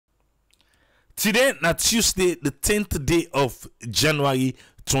Today, na Tuesday, the 10th day of January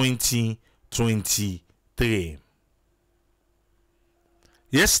 2023.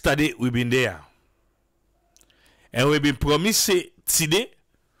 Yesterday, we've been there. And we've been promising today,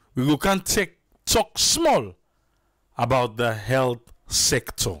 we will can talk small about the health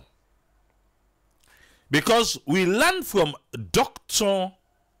sector. Because we learn from Dr.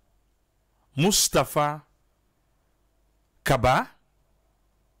 Mustapha Kabba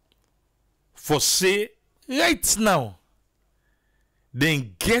for say right now they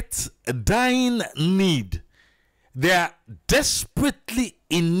get a dying need. They are desperately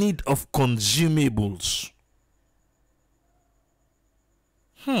in need of consumables.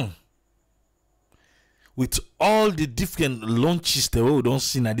 With all the different launches the world don't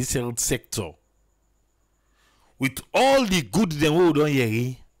see in this health sector, with all the good the world don't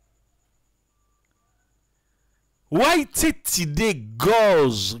hear, why take today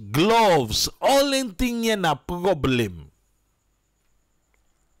gauze, gloves, all anything in a problem?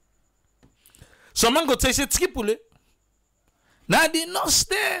 Someone go say tripule. Now they nurse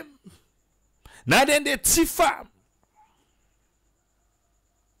them. Now then they tifa.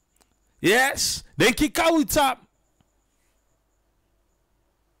 Yes, then kick out up.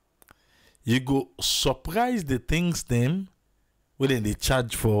 You go surprise the things them when they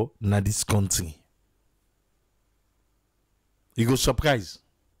charge for na this country. You go surprise.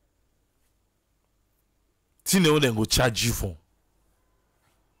 Tine then go charge you for.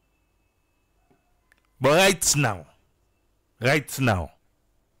 But right now,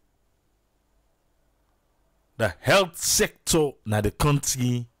 the health sector na the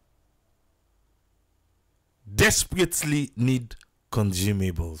country desperately need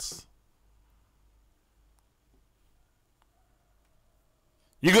consumables.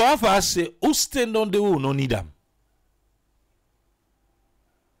 You go have to say, who stand on the who no need them?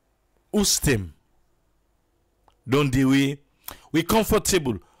 Who stem? Don't the way we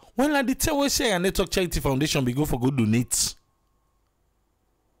comfortable. When I did tell we say a Network Charity Foundation we go for good donate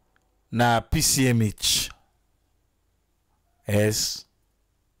na PCMH. Yes.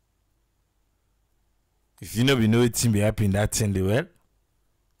 If you know we know it be happy in that thing the well.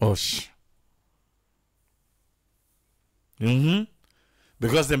 Osh.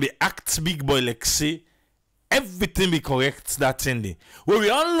 Because then be act big boy like say everything be correct that thing. Where we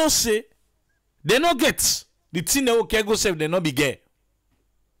all know say they no get the thing they okay go save they no be get.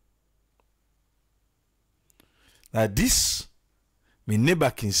 Now this my neighbor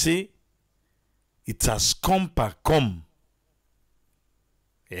can say it has come.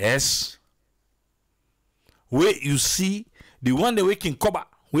 Yes. Where you see the one they waking Kabba,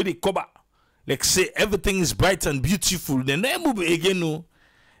 where they Kabba, like say everything is bright and beautiful, then they move again. No,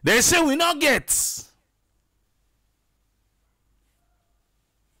 they say we not get.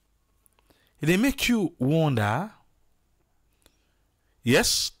 They make you wonder.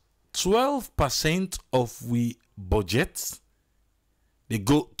 Yes, 12% of we budget they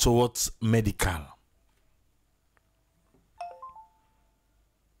go towards medical.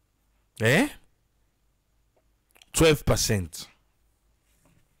 12%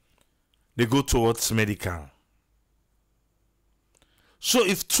 they go towards medical. So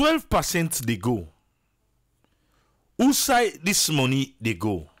if 12% they go, who side this money they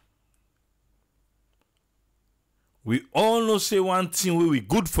go? We all know say one thing where we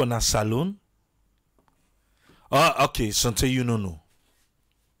good for na salon. Okay, something you know.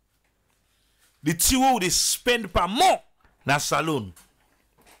 The thing where they spend per more na salon.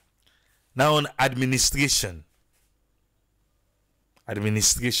 Now on administration.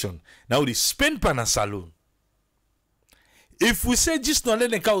 Now they spend per na salon. If we say just not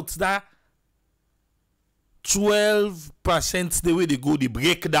let them count that 12% the way they go, they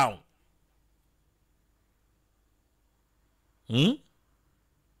break down.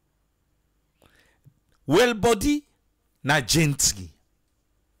 Well body na gently.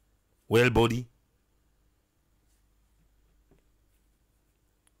 Well body.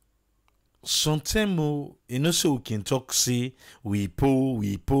 Sometimes you know so we can talk say we po.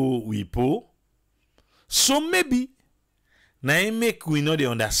 So maybe na it make we know they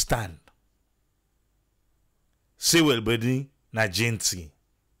understand. Say well body na gently.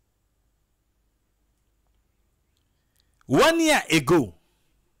 1 year ago,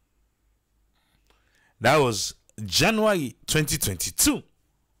 that was January 2022,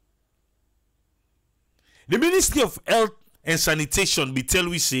 the Ministry of Health and Sanitation be tell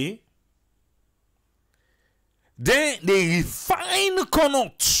we say then they refine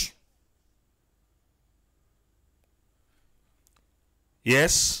coconut.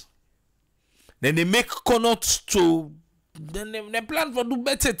 Yes. Then they make coconut to then they plan for do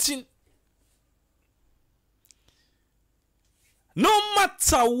better thing. No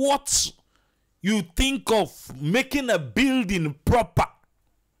matter what you think of making a building proper,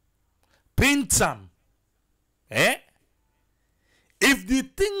 paint them, eh? If the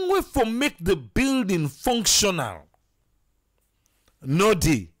thing will for make the building functional, no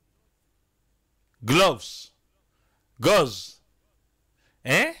day, gloves, gauze,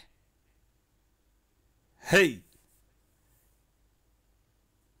 eh? Hey,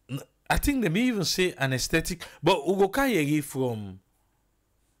 I think they may even say anesthetic, but Ugo Kayeri from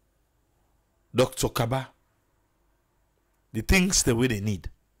Dr. Kabba, the things the way they need.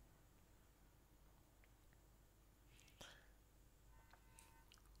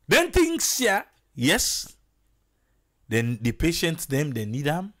 Then things here, yes, then the patients, them, they need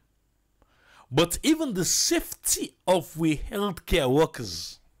them. But even the safety of we healthcare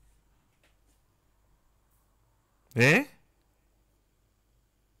workers, eh?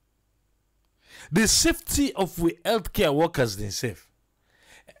 The safety of we healthcare workers themselves.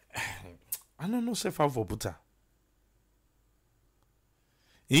 I don't know safe how for puta.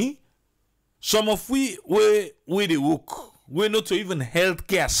 Eh? Some of we the work. We not to even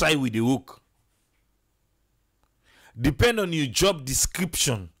healthcare side with the work. Depend on your job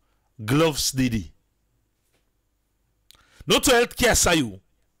description. Gloves didi. Not to healthcare side you.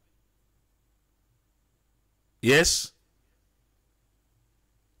 Yes.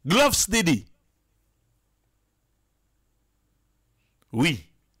 Gloves didi. Oui.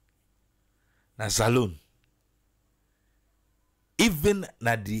 Na salon. Even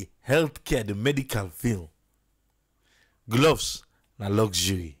na the healthcare, the medical field. Gloves na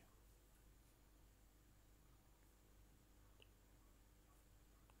luxury.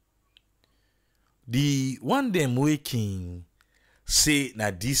 The one them waking say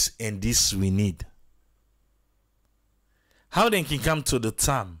na this and this we need. How then can come to the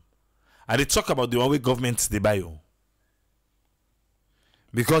term? And they talk about the one way government they buy you.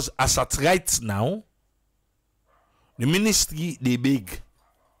 Because as at right now, the ministry they big.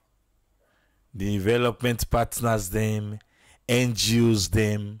 The development partners them, NGOs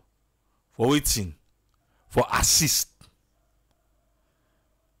them, for waiting, for assist.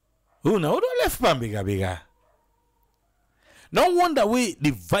 Oh no, don't left pan bigger. No wonder way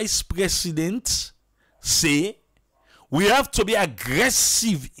the vice president say we have to be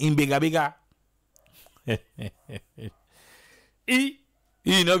aggressive in bigger. He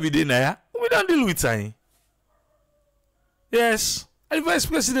no be there now. We don't deal with time. Yes, the vice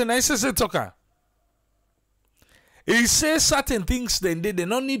president I say talker. He says certain things then they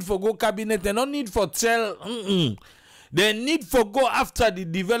don't need for go cabinet, they don't need for tell. They need for go after the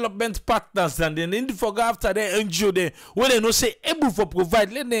development partners and they need for go after the NGO they when they no say able for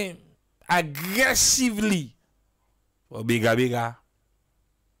provide let them aggressively for bigger.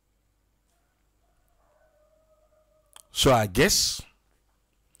 So I guess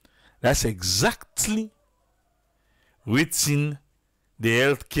that's exactly within the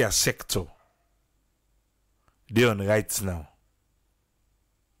healthcare sector they on right now.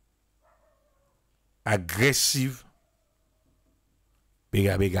 Aggressive,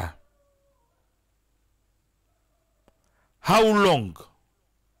 bigger. How long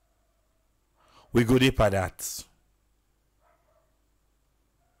we go deep at that?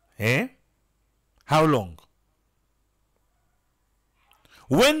 Eh? How long?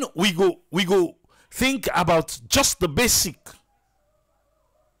 When we go think about just the basic.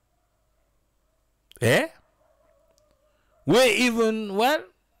 Eh? We even, well,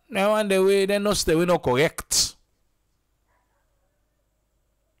 now and the way they no stay, we no correct.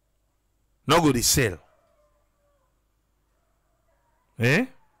 No go the sell. Eh?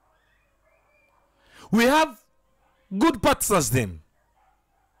 We have good partners them.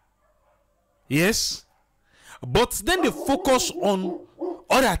 Yes. But then they focus on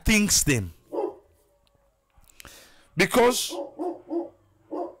other things them. Because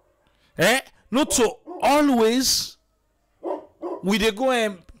not so always we they go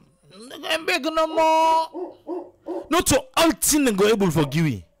and beg no more. Not to all thing and go able for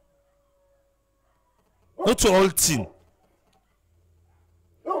give. Not to all thing.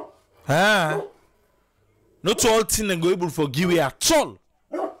 Not to all thing and go able for give at all.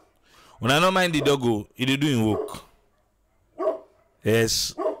 When I don't mind the doggo, he doing work.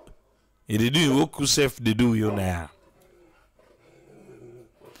 Yes. He doing work yourself, they do you now.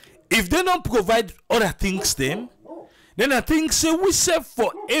 If they don't provide other things them, then I think say we serve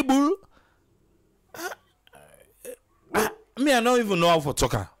for able. Me, I don't even know how for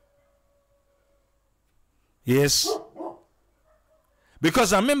talker. Yes.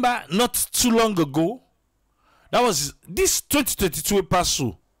 Because I remember not too long ago, that was this 2022 pass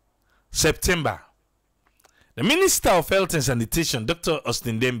through September. The Minister of Health and Sanitation, Dr.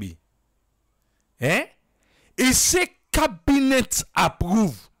 Austin Dembi, he say cabinet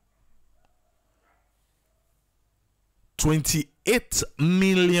approve $28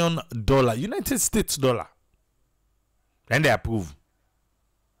 million, United States dollar. And they approve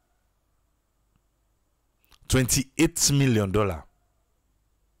 $28 million.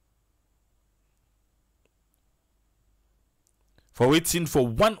 For waiting for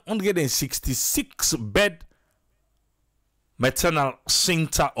 166 bed maternal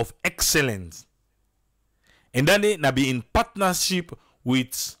center of excellence. And then they na be in partnership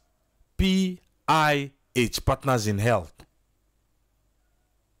with PIH, Partners in Health,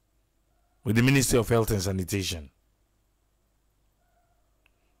 with the Ministry of Health and Sanitation.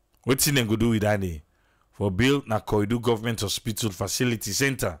 What's in go do with that? For build na Koidu Government Hospital Facility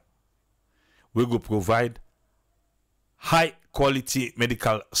Center, we go provide high quality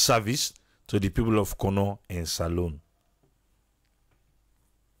medical service to the people of Kono and Salone.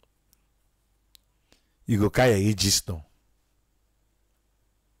 You go kaya register.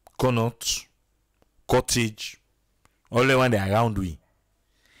 Connaught, Cottage, all the one they around we.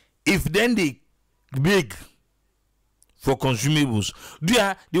 If then they big for consumables,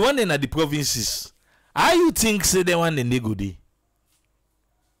 the one in the provinces, how you think say the one in they go dey?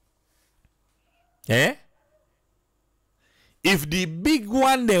 If the big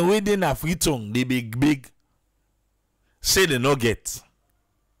one they within a free tongue, the big, say they no get.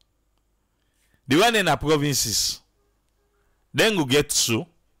 The one in the provinces, then go get so.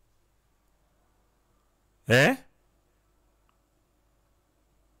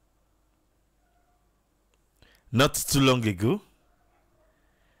 Not too long ago,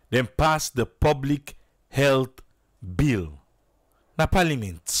 then passed the public health bill. Na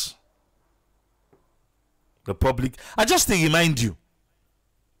parliament. The public. I just to remind you,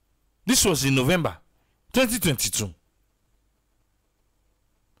 this was in November 2022.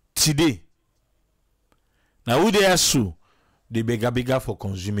 Today, now who they are so they bigger for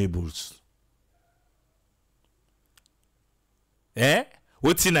consumables.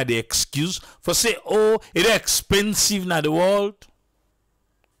 What's in the excuse for say, oh, it is expensive now the world?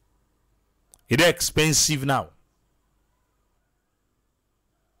 It is expensive now.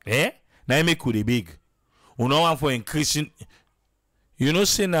 Now I make it big. We don't want for increasing. You know,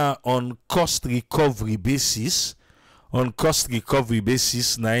 say now on cost recovery basis, now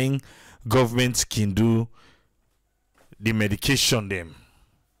government can do the medication them.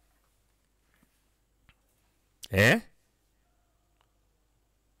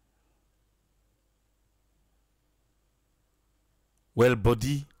 Well,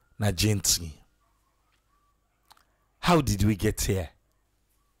 body na gently. How did we get here?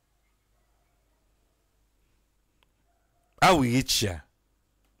 How we reach here?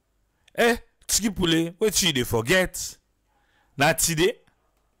 Tskipule, what you they forget? Na today?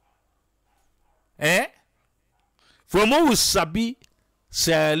 From what we sabi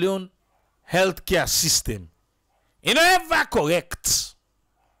Sierra Leone healthcare system, it never correct.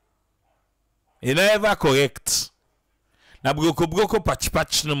 It never correct. Na broko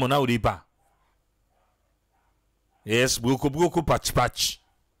patch no mona uriba. Yes, broko patch.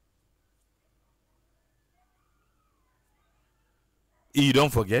 You don't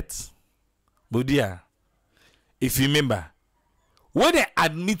forget. But dear, if you remember, when they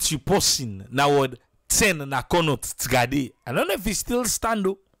admit you person now word 10 na konot tigade, I don't know if it still stand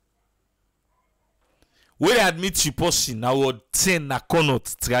up. When they admit you person now word 10 na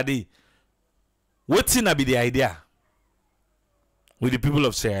konot tigade, what's in be the idea with the people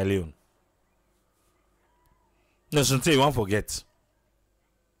of Sierra Leone? No, something you won't forget.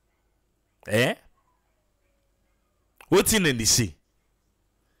 What's in the sea?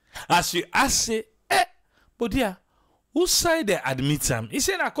 As you ask, but dear, who side they admit him? He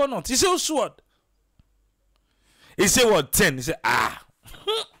said, I cannot. He said, who's what? He said, what, 10? He said,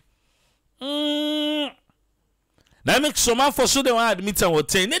 Now make some man for so they want to admit him what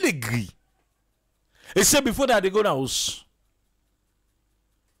 10. They agree. He said, before that, they go to house.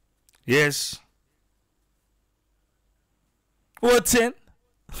 Yes. What 10?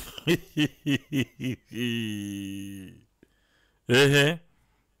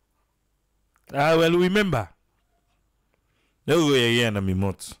 Well, remember. They go here and me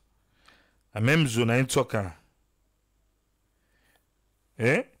mouth. I même zone in talker.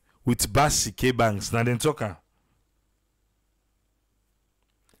 With Basi K banks, na den talker.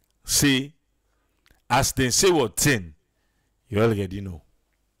 See, as they say what 10, you already know.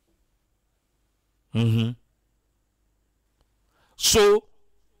 So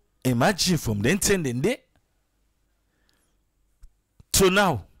imagine from then 10 then day to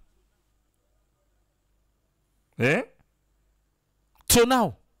now. Eh? So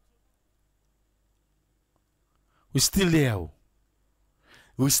now, we still there.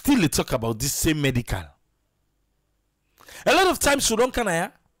 We still talk about this same medical. A lot of times, we don't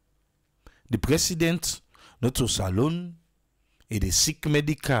can the president not to salon, it is sick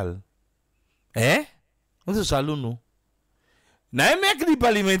medical. Eh? Not to salon, no. Now, I make the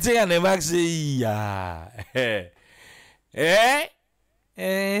parliamentarian never say, yeah.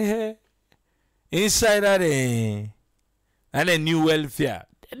 Inside that, and a new welfare.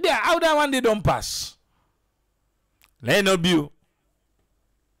 How that one they don't pass? Let not be.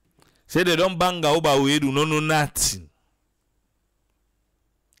 Say they don't bang over we do no nothing.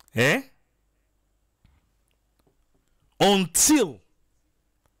 Eh? Until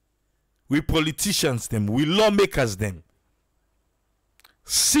we politicians them, we lawmakers them,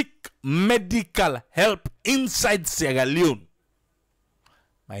 seek medical help inside Sierra Leone.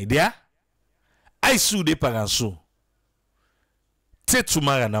 My dear, I sue the parents so. Take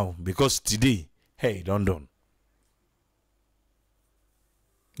tomorrow now, because today, hey, don't.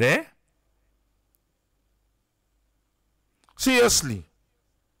 Eh? Seriously.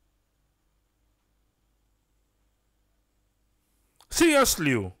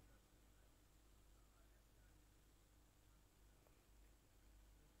 Seriously.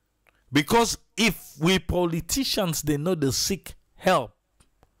 Because if we politicians, they know the seek help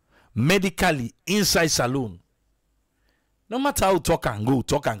medically inside saloon, no matter how talk and go,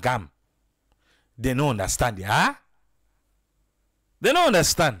 talk and come, they don't understand. Yeah? They don't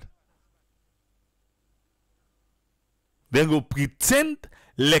understand. They go pretend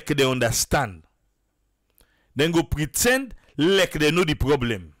like they understand. Then go pretend like they know the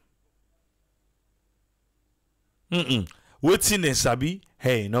problem. Waiting and sabi,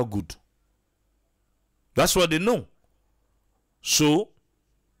 hey, not good. That's what they know. So,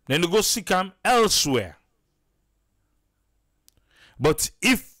 then they go seek them elsewhere. But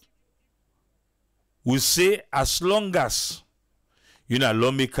if we say, as long as you know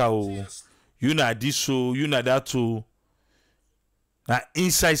lawmaker, you know this, you know that, now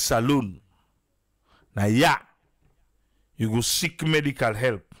inside saloon, now yeah, you go seek medical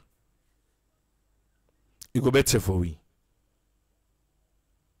help. You go better for we.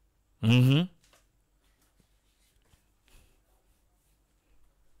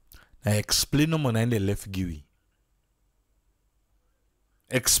 Now explain no more in the left giwi.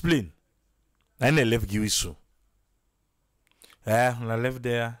 Explain. In the left giwi so. On the left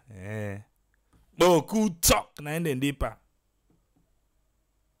there. Oh, good talk. Na in the deeper.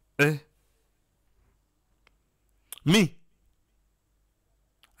 Me,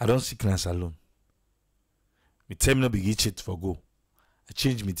 I don't see class alone. Me tell me no be get it for go. I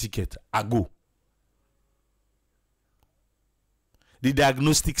change my ticket. I go. The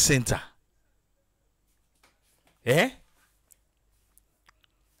diagnostic center.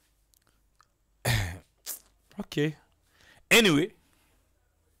 Okay. Anyway,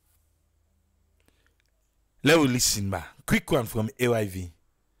 let us listen back. Quick one from AYV.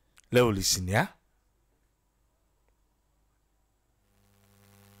 Let us listen, yeah?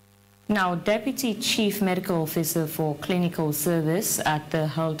 Now, Deputy Chief Medical Officer for Clinical Service at the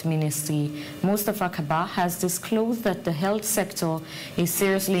Health Ministry, Mustapha Kabba, has disclosed that the health sector is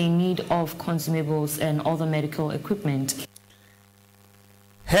seriously in need of consumables and other medical equipment.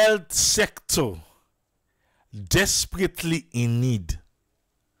 Health sector desperately in need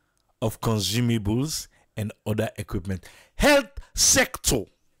of consumables and other equipment. Health sector.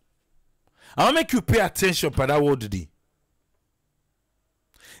 I want to make you pay attention to that word today.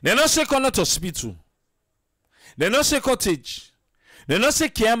 They don't say Connaught Hospital. They don't say Cottage. They don't say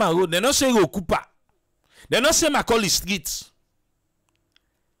Kiama Road. They don't say Rokupa. They don't say Macaulay Street.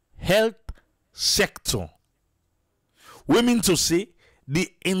 Health sector. We mean to say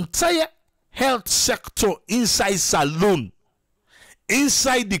the entire health sector inside Salone,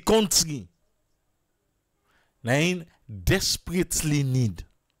 inside the country, now desperately need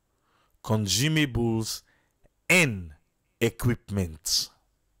consumables and equipment.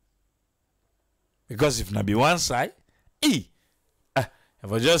 Because if not be one side, if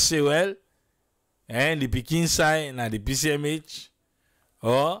I just say, well, and the Peking side, na the PCMH,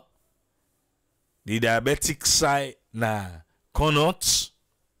 or the diabetic side, na Connaught,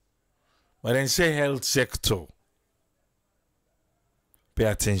 but then say health sector. Pay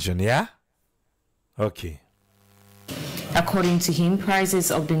attention, yeah? Okay. According to him,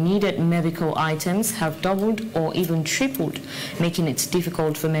 prices of the needed medical items have doubled or even tripled, making it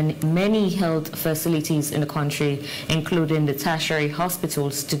difficult for many health facilities in the country, including the tertiary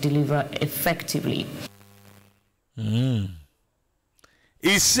hospitals, to deliver effectively. He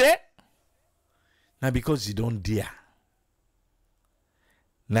said Now because you don't dare.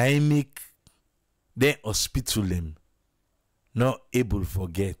 Now I make the hospital them not able to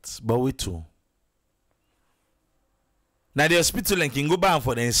forget. But wait too. Now the hospital can go back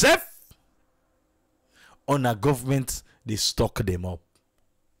for themselves. On a government, they stock them up.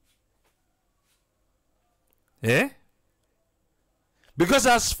 Eh? Because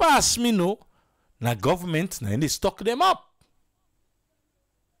as far as me know, na government, na they stock them up.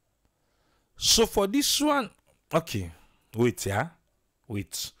 So for this one, okay, wait, yeah?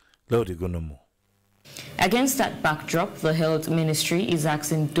 Wait, let me go no more. Against that backdrop, the Health Ministry is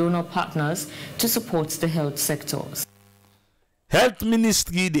asking donor partners to support the health sectors. Health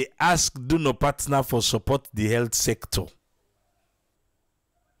Ministry, they ask donor partner for support the health sector.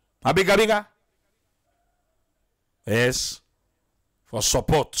 Abiga. Yes, for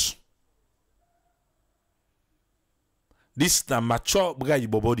support. This na mature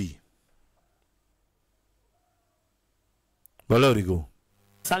body. Well, there we go.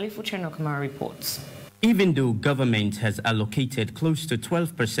 Salifu Chenokama reports. Even though government has allocated close to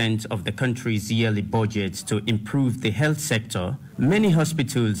 12% of the country's yearly budget to improve the health sector, many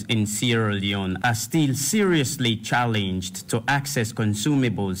hospitals in Sierra Leone are still seriously challenged to access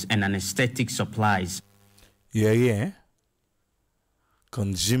consumables and anesthetic supplies. Yeah.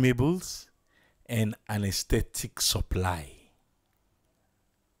 Consumables and anesthetic supply.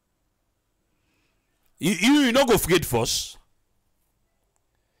 You not go forget first.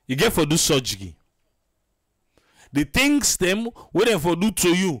 You get for do surgery. The things them what them for do to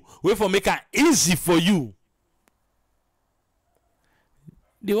you, wait for make it easy for you.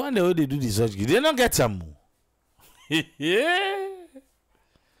 The one that they do the surgery, they don't get some. Yeah.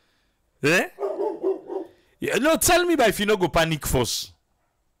 Eh? Yeah, no, tell me if you not go panic first.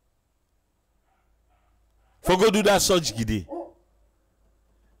 For go do that surgery day.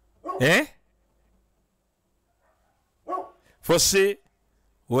 Eh? For say,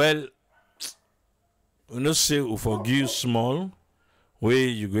 well, we no say we forgive small, where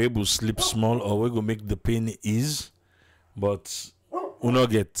you go able to sleep small, or we go make the pain ease, but we no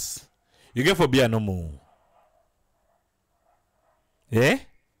get. You get for beer no more. Eh?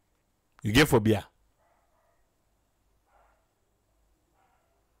 You get for beer.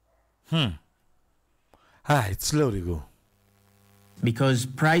 It's slow to go. Because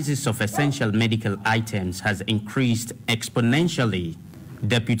prices of essential medical items has increased exponentially.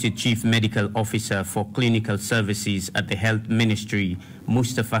 Deputy Chief Medical Officer for Clinical Services at the Health Ministry,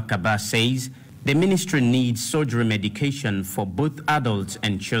 Mustapha Kabba, says the ministry needs surgery medication for both adults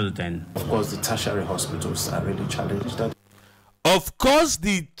and children. Of course, the tertiary hospitals are really challenged. Of course,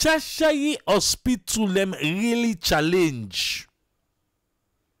 the tertiary hospital them really challenge.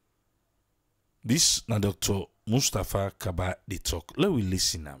 This now Dr. Mustapha Kabba they talk. Let we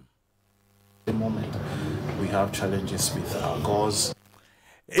listen now. At the moment, we have challenges with our gauze.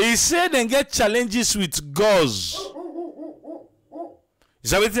 He said they get challenges with gauze.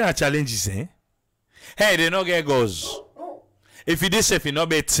 Is that what the challenges, eh? Hey, they not get gauze. If you did say, you not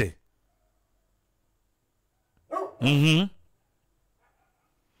better.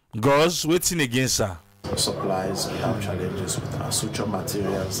 Gauze, waiting against her. Supplies, we have challenges with our suture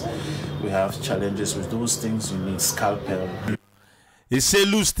materials. We have challenges with those things you need, scalpel. He say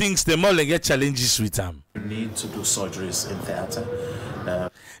lose things, they more get challenges with them. You need to do surgeries in theater.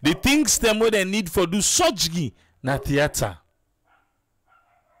 The things them what they need for do surgery na theater.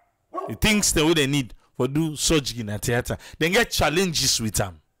 The things them what they need for do surgery na theater. They get challenges with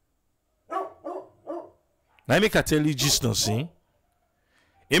them. Now make I tell you just not see.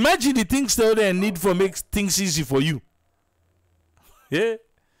 Imagine the things that they need for make things easy for you. Yeah.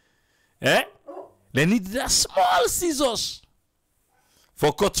 Eh? They need that small scissors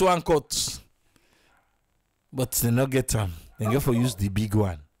for cut one cut. But they not get them. They get for use the big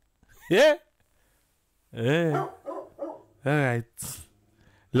one. Yeah. Yeah. All right.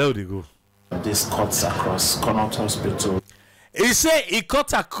 Loud you go. This cuts across Connaught Hospital. He say he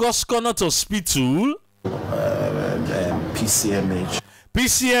cut across Connaught Hospital. PCMH.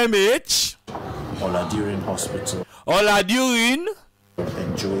 PCMH. Oladurin Hospital. Oladurin.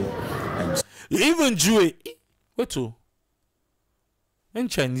 And Joy. And Even Joy. What to? In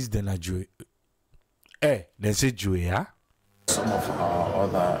Chinese, then a Joy. They say Joy, huh? some of our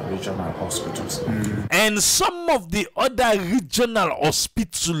other regional hospitals. And some of the other regional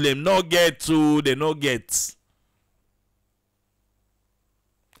hospitals, they not get to, they not get.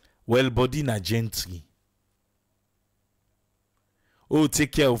 Well, body na gentry. Oh,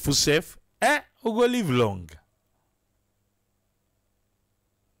 take care of yourself. Who go live long.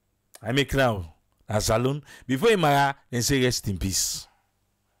 I make now a salon. Before you marry, then say rest in peace.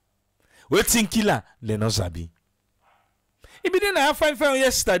 Waiting killer, they no sabi. It be then I find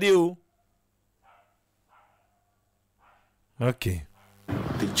yesterday. Oh. Okay.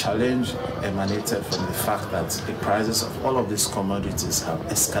 The challenge emanated from the fact that the prices of all of these commodities have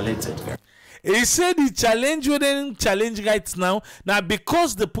escalated. He said the challenge wouldn't challenge right now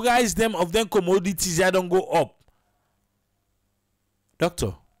because the price them of them commodities they don't go up.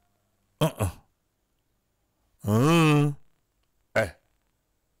 Doctor.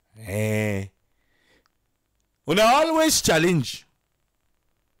 We always challenge.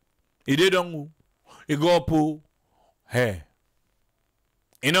 If they don't go, it go up. Hey.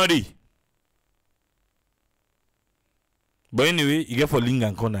 You know the. But anyway, you get for Ling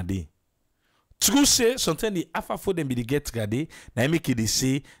and Corner day. True say sometimes the alpha for them be the get ready. Now make it they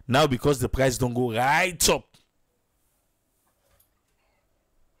say now because the price don't go right up.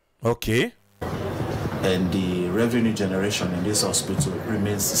 Okay. And the revenue generation in this hospital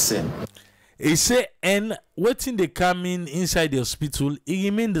remains the same. He say and waiting they come in inside the hospital, it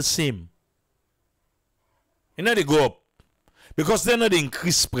remain the same. You know they go up. Because they know the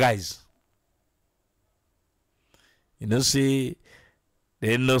increased price. You know say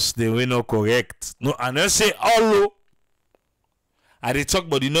they know they were not correct. No, and I say all and they talk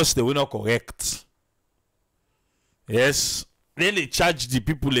about the nurse they were not correct. Yes. Then they charge the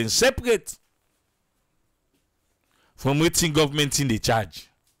people in separate from waiting government in the charge.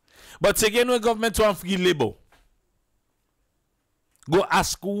 But again, when government want free labor, go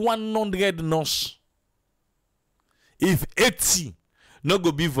ask 100 nurse if 80 no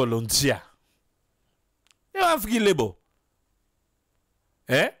go be volunteer. They want free labor.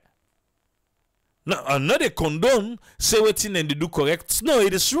 Eh? No, not they condone, say waiting and they do correct. No,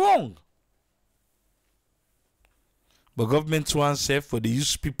 it is wrong. But government wants say for the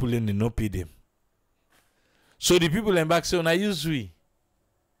use people and they no pay them. So the people in back say, when I use we,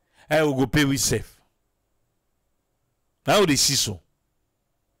 I will go pay we safe. Now they see so.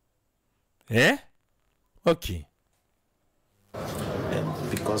 Eh? Okay.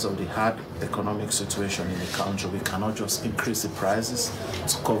 And because of the hard economic situation in the country, we cannot just increase the prices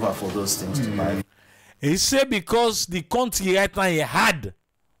to cover for those things to buy. He said because the country right now is hard.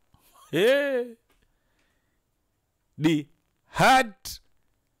 Yeah. The hard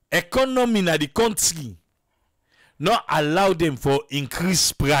economy in the country not allow them for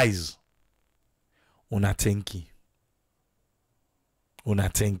increased price. Una thank you. Una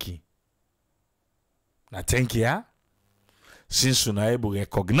thank you. Na thank you, yeah? Since una able to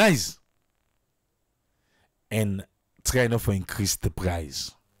recognize and try not to increase the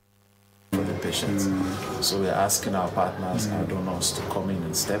price for the patients. So we're asking our partners, our donors to come in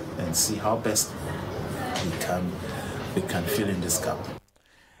and step and see how best we can fill in this gap.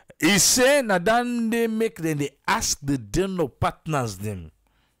 He say na then they make them they ask the donor partners them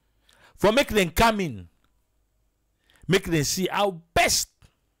for make them come in, make them see how best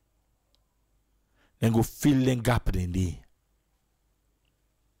then go fill the gap then they.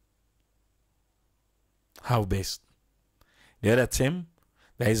 How best? The other time,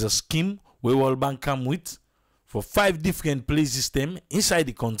 there is a scheme where World Bank come with for 5 different places them inside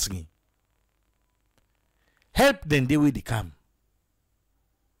the country. Help them the way they come.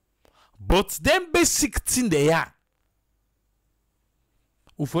 But them basic thing they are.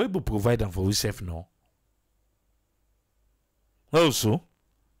 We for able to provide them for yourself now. Also,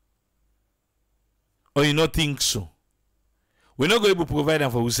 or you not think so? We're not going to provide them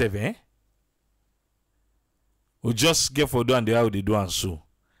for yourself, eh? We just get for doing the how they do and so.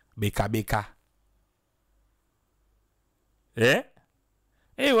 Beka. Eh?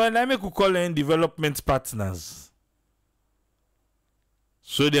 Hey, well, I make you call them development partners.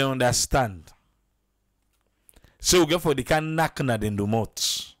 So they understand. So we get for the can knock na den do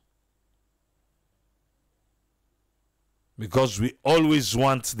mouth. Because we always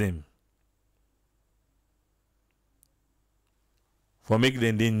want them. For make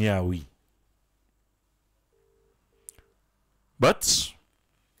them dey near we. But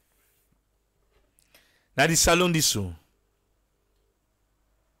now the salon this one.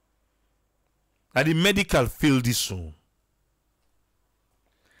 Now the medical field this one.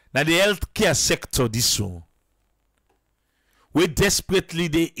 Now the healthcare sector this one. We desperately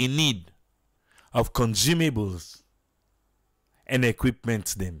they in need of consumables and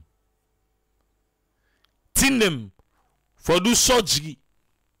equipment them. Tin them for do surgery.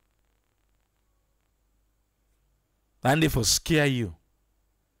 And they for scare you.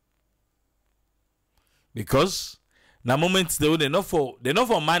 Because na moments they're not for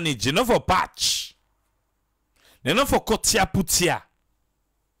manage, they're not for patch. They're not for kotia putia.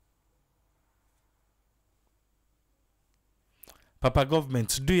 Papa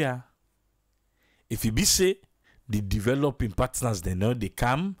government do ya if you be say the developing partners they know they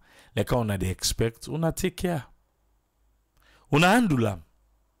come like how they expect, una take care. Una handle them.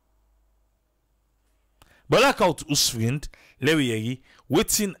 But like out Uswind, Lewi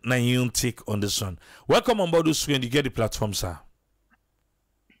waiting na you take on this one. Welcome on board Uswind, you get the platform, sir.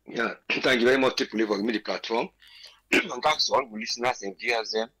 Yeah, thank you very much, Triple, for giving me the platform. And thanks to all the listeners and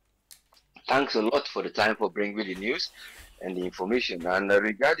viewers. Thanks a lot for the time for bringing me the news and the information. And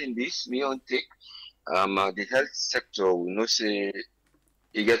regarding this, me on take, the health sector, we know say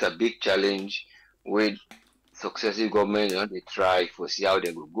you get a big challenge with successive government. They try for see how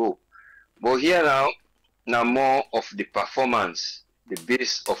they will go. But here now more of the performance, the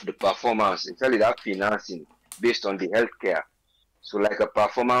base of the performance, especially that financing based on the healthcare. So like a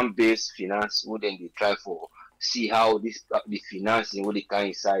performance-based finance, wouldn't they try for see how the financing would they come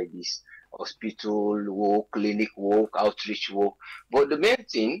inside this hospital work, clinic work, outreach work. But the main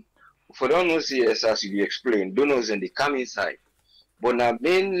thing for donors, yes, as you explained, donors and they come inside. But now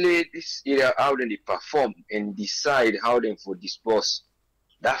mainly this area how they perform and decide how they for disperse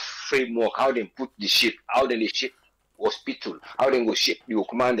that framework, how they put the ship, how they shape hospital, how they go shape, you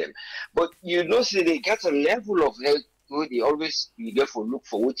command them. But you know, see they get a level of health where they always be there for look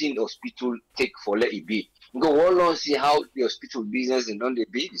for what in the hospital take for let it be. Go all on see how the hospital business and don't they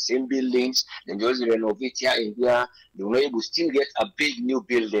be the same buildings, then just renovate here and there. They will able still get a big new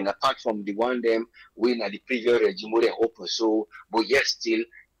building apart from the one them when at the previous regime where they open. So but yet still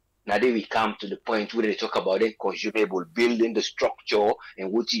now then we come to the point where they talk about the consumable building the structure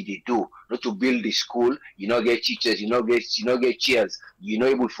and what did they do. Not to build the school, you not get teachers, you not get chairs, you not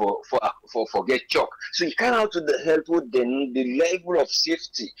able for get chalk. So you come out to the health with the level of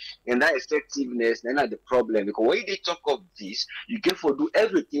safety and that effectiveness, then not the problem. Because when they talk of this, you get for do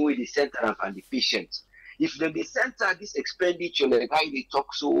everything with the center and the patient. If they center this expenditure, like how they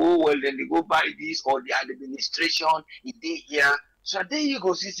talk so well, then they go buy this or the administration, they here. So there you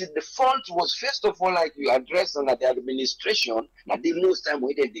go. See, the front was first of all like you address on the administration. Now they lose time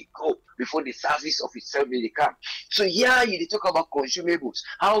where they go before the service of itself they come. So yeah, you talk about consumables,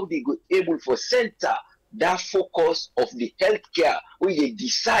 how they go able for center that focus of the healthcare where they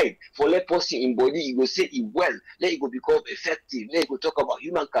decide for let person in body, you go say it well, let it go become effective, let it go talk about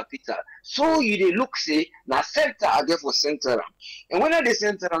human capital. So you they look say now center are there for center. And when they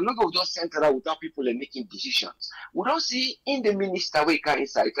center, I'm not going to just center without people making decisions. We don't see in the minister we can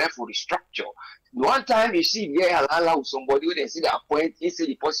inside try for the structure. One time you see yeah allow with somebody who they see the appoint, he say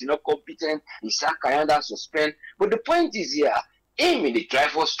the person not competent, he sack Kayanda suspend. But the point is here. Aim in the drive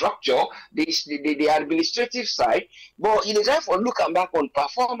for structure, the administrative side, but in the drive for look back on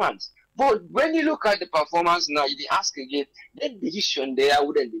performance. But when you look at the performance now, you ask again, that decision there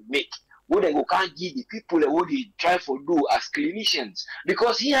wouldn't they make? Wouldn't go can't give the people what they try for do as clinicians?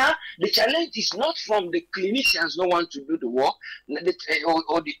 Because here the challenge is not from the clinicians no want to do the work,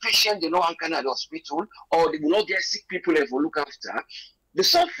 or the patient they no one can at the hospital, or they will not get sick people they will look after. The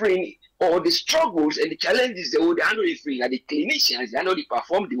suffering or the struggles and the challenges they will handle it free, the clinicians, they handle they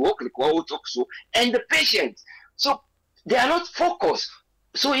perform the work, talk so, and the patients. So they are not focused.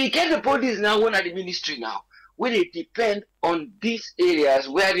 So you get the bodies now when at the ministry now, where they depend on these areas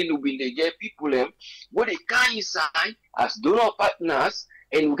where they get people where they can inside as donor partners,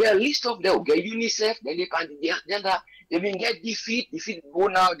 and we get a list of them, we get UNICEF, then they can they will get defeat go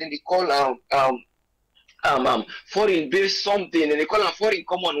now, then they call foreign based something, and they call them foreign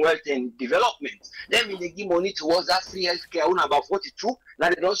commonwealth and development. Then when they give money towards that free healthcare on about 42, now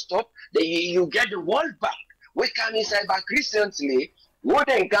they don't stop. Then you get the World Bank. We come inside back recently, what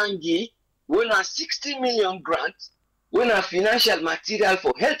they can give, when a 60 million grant, when a financial material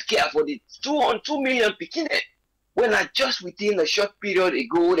for healthcare for the 2 million picking it, when I just within a short period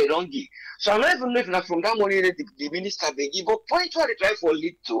ago they don't give. So I'm not even looking from that money that the minister they give, but point what they try for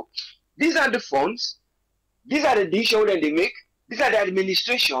lead to. These are the funds. These are the decisions that they make. These are the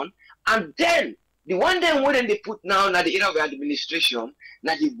administration. And then, the one then where they put now in the area of administration,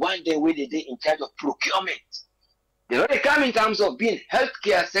 now the one then where they in charge of procurement. They know they come in terms of being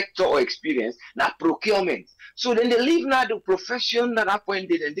healthcare sector or experience, now procurement. So then they leave now the profession that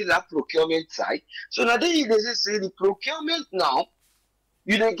appointed and did that procurement side. So now they say the procurement now,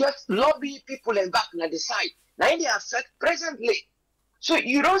 you don't get lobby people and back on the side. Now they affect presently. So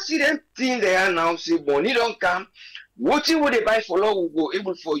you don't see them thing there now, say money don't come. What would they buy for law will go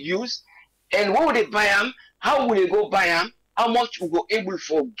able for use? And what would they buy them? How will they go buy them? How much will go able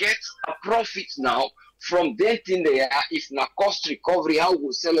for get a profit now from that thing there, if na cost recovery, how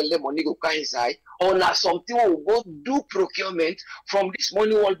we sell a money go come inside, or na something we go do procurement from this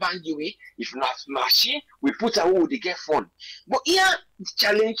money World Bank give we, if na machine, we put away with the get fund. But here, the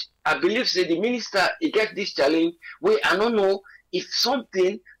challenge, I believe, say the minister, he get this challenge where I don't know if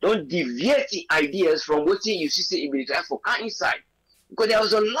something don't deviate the ideas from what you see say in the for come inside. Because there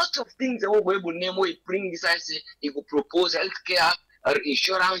was a lot of things that we will name where bring this, I say, he will propose healthcare,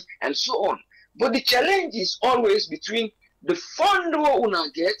 insurance, and so on. But the challenge is always between the fund we una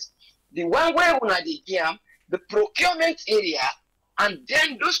get, the one where una dey get, the procurement area, and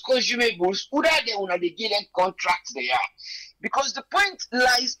then those consumables, whether they una dey give them contracts they are. Because the point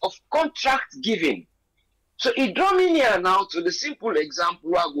lies of contract giving. So it draw me here now to the simple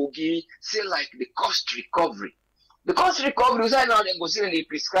example I go give, say like the cost recovery. The cost recovery, right now they go say they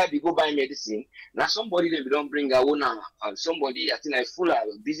prescribe, you go buy medicine. Now somebody they don't bring a owner, somebody I think I full of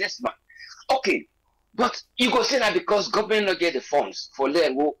businessman. Okay, but you go say that because government not get the funds for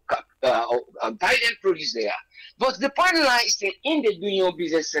them go buy them produce there. But the point lies that in the doing your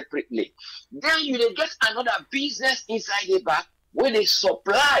business separately, then you will get another business inside the back where they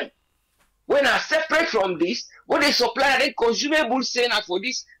supply. When I separate from this, when they supply the consumables saying for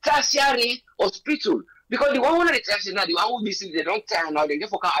this tertiary hospital. Because the one who they tell now, the one who visit, they don't tell now, they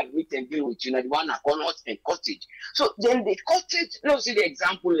therefore can't admit and deal with you, now the one at Connaught and Cottage. So then the Cottage, let's see the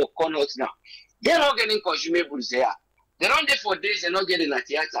example of Connaught now. They're not getting consumables there. They're not there for days, they're not getting a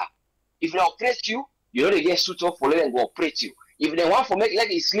theater. If they operate you, you know they get suit up for let them go operate you. If they want for make let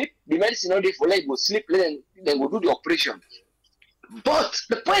it sleep, the medicine not there for let it go sleep, let them then go do the operation. But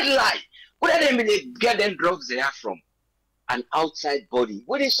the point lie, where they get them drugs they are from? An outside body.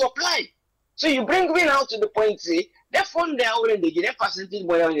 Where they supply. So you bring me now to the point, say, they fund their own and they get a percentage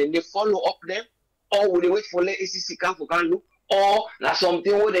money and they follow up them, or will they wait for the ACC come for can look, or that's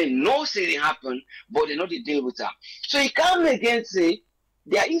something where they know say they happen, but they know they deal with them. So you come again say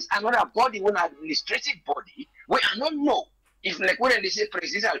there is another body, one administrative body, where I don't know if like when they say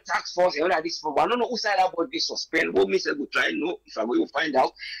presidential task force and all this for I don't know who side about this suspend, what means I will try know if I will find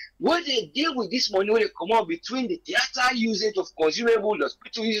out. Where they deal with this money, where they come out between the theater usage of consumables, the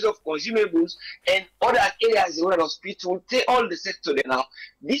hospital usage of consumables, and other areas in the hospital, take all the sector there now.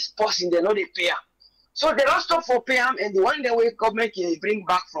 This person, they know they pay them. So they don't stop for pay them, and the one the way government can bring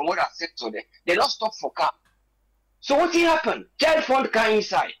back from other sector there, they don't stop for cap. So what will happen? Child fund can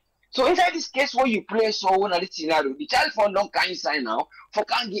inside. So inside this case where you play so one of the scenario, the child fund don't can inside now for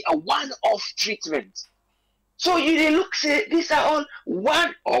can get a one-off treatment. So you look say these are all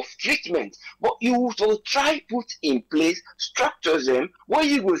one-off treatment, but you will try put in place structures them where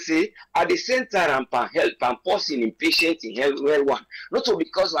you will say at the center and per help and person in patient in health well one, not so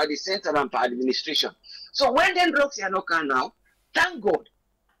because at the center and per administration. So when them drugs are not can now, thank God.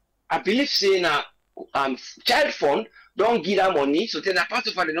 I believe saying child fund don't give them money, so then a part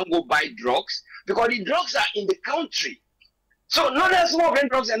of it they don't go buy drugs because the drugs are in the country. So not as more of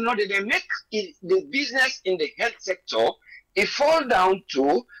drugs and not they make the business in the health sector, it fall down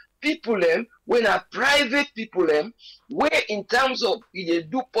to people when are private people where in terms of they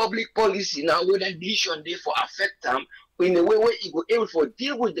do public policy now where the decision they for affect them in a way where you go able for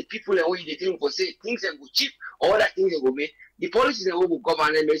deal with the people and where they deal for say things that go cheap or other things that go make the policies that will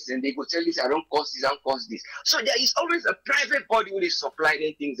govern them and they go tell this I don't cost this, I don't cost this. So there is always a private body where they supply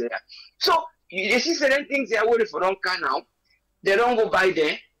them things there. So you see certain things they are waiting for don't can now. They don't go buy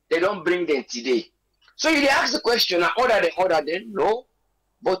them, they don't bring them today. So you ask the question, order them, no.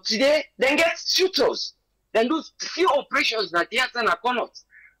 But today, then get shooters. Then do few operations na theater na Connaught.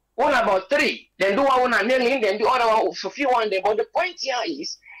 One about 3. Then do one on nailing, then do other one for few one them. But the point here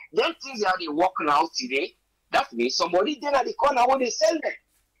is, them things that they work now today, that means somebody then at the corner where they sell them.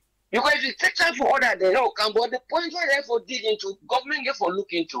 Because if you take time for order, they don't come. But the point where they for dig into, government get for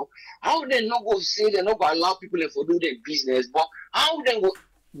look into, how they not go say they not go allow people to do their business, but how they go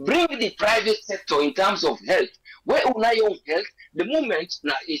bring the private sector in terms of health. Where una your health, the moment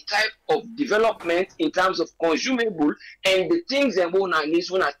now a type of development in terms of consumable and the things that una needs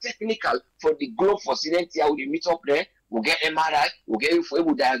when are technical for the globe for accident here, we meet up there, we'll get MRI, we'll get you for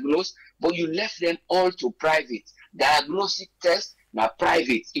able diagnose, but you left them all to private. Diagnostic test. Now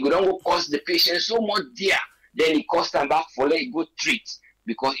private, it don't go cost the patient so much dear, then it cost them back for let it go treat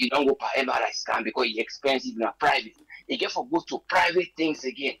because it don't go per MRI scan because it's expensive now private. It get for go to private things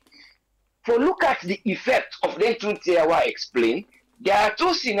again. For look at the effect of them things I explain, there are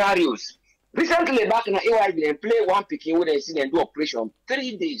 2 scenarios. Recently back in the AY they play one picking where they see them do operation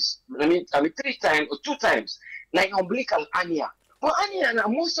 3 days. I mean 3 times or 2 times, like umbilical hernia. But hernia now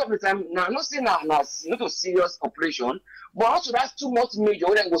most of the time now not saying now not a serious operation. But also that's too much major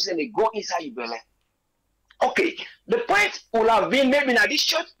when they go say they go inside your belly. Okay, the point will have been maybe now this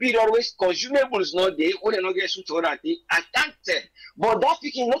short period where consumables not there, when they not get suit or that thing, I can't tell. But that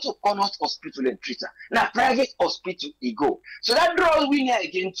picking not to come out hospital and treat her. Now private hospital he go. So that draws we near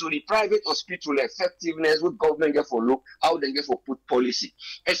again to the private hospital effectiveness with government get for look how they get for put policy.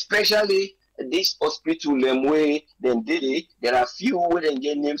 Especially this hospital way then did it. There are few where they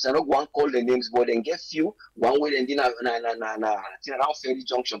get names. I don't want to call the names, but then get few. One way then did around Ferry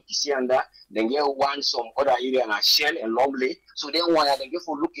Junction, Kisianda. Then get one some other area and Shell and Longley. So then one they get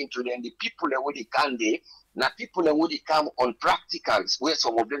for look into them. The people that where they can they now people that where they come on practicals where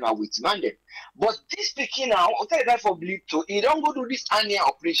some of them are with mandate. But this speaking now, I'll tell you that for believe to you don't go do this hernia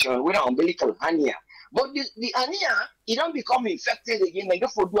operation with an umbilical hernia. But the hernia, it don't become infected again. Like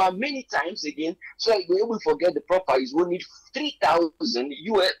therefore do it many times again. So like we will forget the proper is we need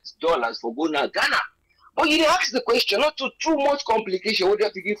 $3,000 for going to Ghana. But you ask the question, not too much complication. What you're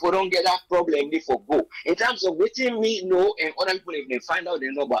thinking for don't get that problem they for go. In terms of waiting me know and other people if they find out they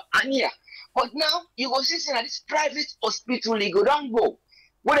know about hernia. But now you go see at this private hospital, you go don't go.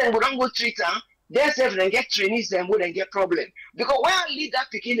 Well then go don't go treat her. They self then get trainees them would then get problem. Because when I lead that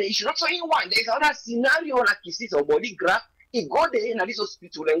picking the issue, not only one, there's another scenario like he sees a body grab, he go there in this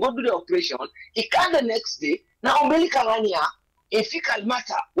hospital and go do the operation, he can the next day. Now umbilical hernia, a fecal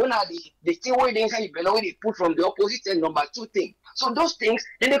matter, when are the thing where they inside the belly where they put from the opposite and number two thing. So those things,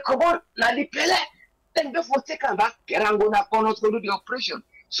 then they come on, now the pele, then before take them back, get and go now go do the operation.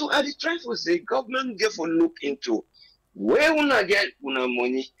 So at the try for say government get for look into where una get una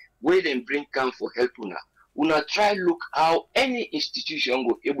money. Where they bring come for help una try look how any institution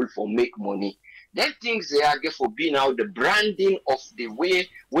go able for make money. Then things they are get for being out the branding of the way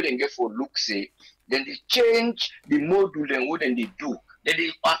where they get for look say. Then they change the module and what then they do. Then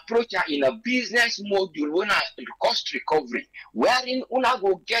they approach her in a business module when cost recovery. Wherein una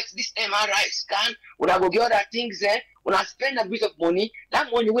go get this MRI scan, una go get other things there, una spend a bit of money,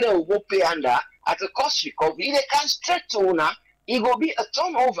 that money will go pay under at a cost recovery. They can straight to una. It will be a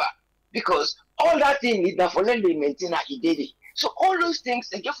turnover because all that thing is that for them they maintain a identity. So all those things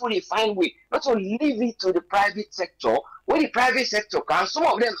they get fully find way not to leave it to the private sector. Where the private sector can, some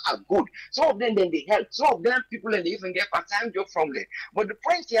of them are good, some of them then they help, some of them people and they even get part-time job from them. But the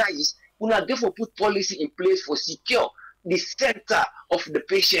point here is we not therefore put policy in place for secure the center of the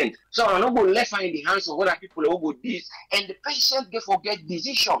patient. So I'm not going left in the hands of other people who go this and the patient therefore get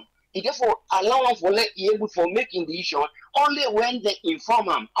decision. It therefore allow them for able for making decision only when they inform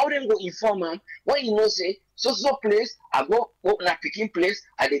them. How them go inform them when you know say so place I go na picking place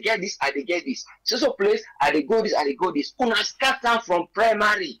I they get this I they get this so place I they go this I they go this. Una scatter from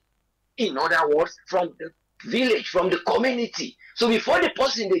primary, in other words from the village, from the community. So before the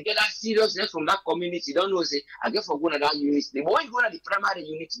person they get that seriousness from that community, don't know say I get for going to that unit. The more you go to the primary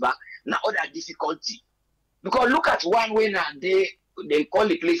units back now other difficulty because look at one way now they call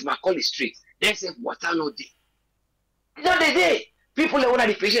the place Macaulay Street. They say water no day. Not the day. People that want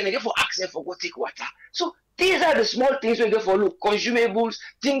the patient they get for access for go take water. So these are the small things we get for look consumables,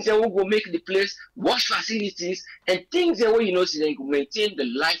 things that will go make the place, wash facilities, and things that will so they can maintain the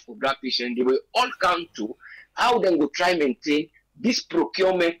life of that patient. They will all come to how they will try maintain this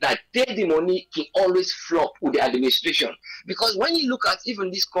procurement that take the money can always flop with the administration. Because when you look at even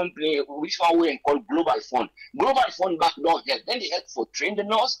this company, which one we call Global Fund back don't help. Then they help for train the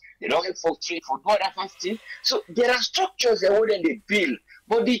nurse, they don't help for train for other fasting. So there are structures that wouldn't they build.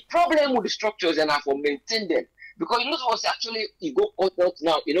 But the problem with the structures and are for maintain them. Because you know what's actually you go out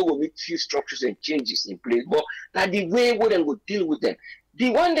now, go make few structures and changes in place. But that the way we then go deal with them. The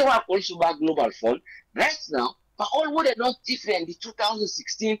one they were also back Global Fund, right now, but all what are not different. The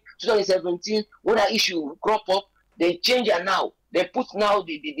 2016, 2017, what that issue crop up, they change it now. They put now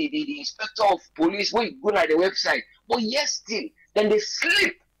the inspector of police when you go on the website. But yes, still, then they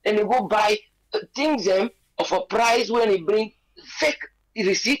slip, then they go buy things of a price when they bring fake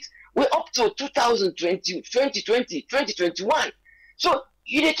receipts. We're up to 2020, 2020, 2021. So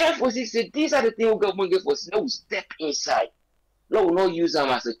you try for this. These are the things government give us. No step inside. No, we not use them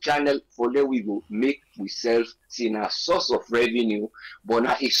as a channel for let we go make we self see a source of revenue, but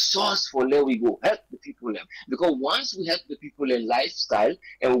now a source for let we go help the people them. Because once we help the people in lifestyle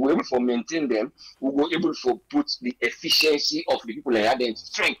and we're able to maintain them, we go able to put the efficiency of the people and then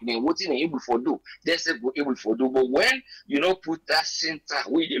strength and what they able to do. That's what we able to do. But when you don't put that center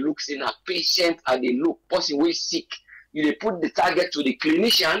where they look in a patient and they look person who is sick, you they put the target to the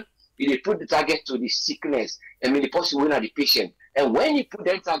clinician, you they put the target to the sickness, and the person will not the patient. And when you put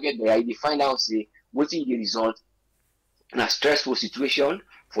that target there, you find out, say, what is the result in a stressful situation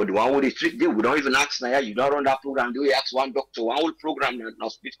For the one who they treat, we don't even ask now. You don't run that program. They ask one doctor, one whole program now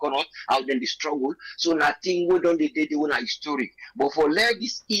split corner out then they struggle. So nothing we don't they want historic. But for let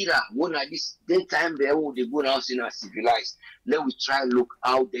this era, when at this time there they go now in a civilized. Let we try look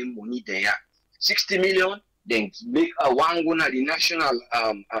how them money they are. 60 million, then make a one one at the national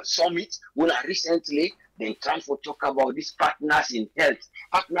summit, one recently, then try to talk about these partners in health.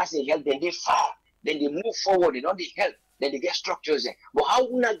 Partners in health, then they fall, then they move forward, they don't they help. Then they get structures there. But how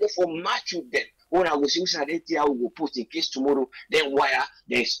will I get for match with them? When I was using identity, I will put in case tomorrow, then wire,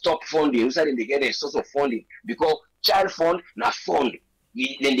 then stop funding. Then they get a source of funding. Because child fund, not fund.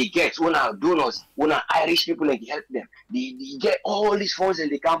 Then they get when our donors, when our Irish people and help them. They get all these funds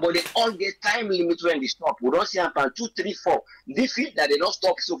and they can, but they all get time limit when they stop. We don't see them 2, 3, 4. They feel that they don't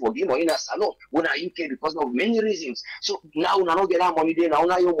stop so for them or in a salon when our UK because of many reasons. So now we don't get that money there.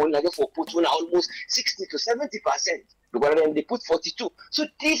 Now your money get for put when almost 60 to 70%. Because then they put 42. So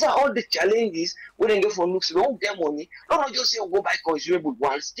these are all the challenges when they get for looks, they won't get money. Don't just say go buy consumable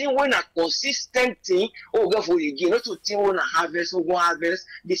ones. Still when a consistent thing, go for again. Not to think when a harvest or go harvest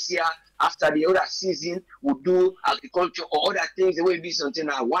this year after the other season, we'll do agriculture or other things. There will be something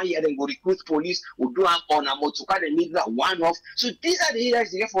now 1 year, then go recruit police, we'll do on a motorcar, they need that one off. So these are the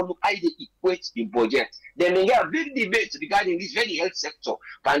areas they get for look how they equate the budget. Then they get a big debate regarding this very health sector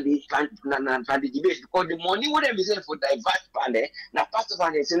and the debate because the money what they be saying for divert panel, now part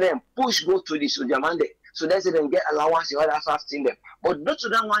of it is them push go to the soldier man. So that's it, then get allowance the other 15 them. But not to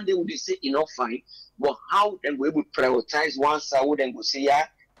that one day would they say enough fine, but how then we able to prioritize one side, would then go say yeah.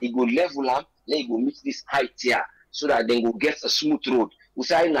 He go level up, let he go meet this height here, so that then go get a smooth road. We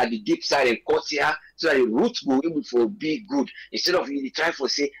say na the deep side and cut here, so that the roots go able for be good. Instead of you try for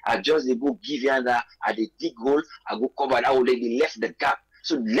say, I just they go give you under at the dig hole, I go cover that hole, they left the gap.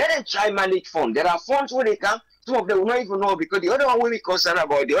 So let them try manage funds. There are funds where they come. Some of them will not even know because the other one will be concerned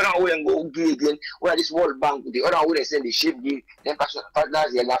about the other one will go give again. Where this World Bank, the other one they send the shape give them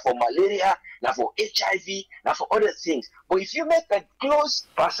partners now for malaria, now for HIV, now for other things. But if you make a close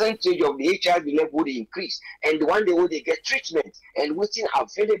percentage of the HIV level would increase, and the one day will they get treatment and waiting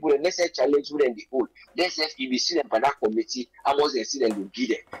available and necessary challenge within the whole. Then if you see them by that committee, how much they see them will give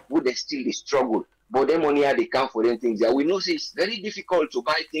them, would they still they struggle? But them money they come for them things. Yeah, we know it's very difficult to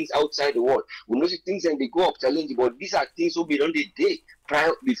buy things outside the world. We know things and they go up challenging, but these are things will be on the day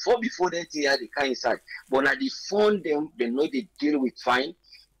prior before that thing they come inside. But now they fund them, they know they deal with fine.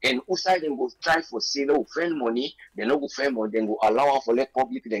 And outside them go try for say no friend money, they no go friend money, then go allow for let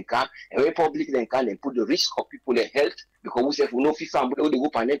public then come. And when public then come, then put the risk of people their health because we say we know FIFA but they go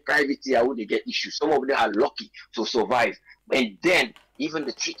and then private here they get issues. Some of them are lucky to survive. And then even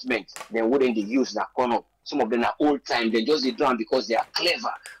the treatment, then wouldn't they use that corner. Some of them are old time, they just they do because they are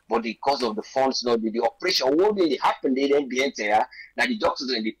clever, but because of the funds, not the operation won't really happen, they then be entire that the doctors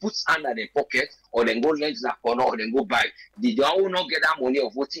then they put under their pocket or then go lend to that corner or then go buy. They don't not get that money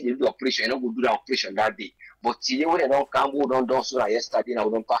of what they do the operation, and not go do the operation that day. But today when they don't come, we don't do so that yesterday now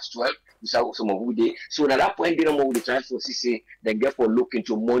we don't pass 12, we saw some of day. So at that point they don't know the transfer say they get for look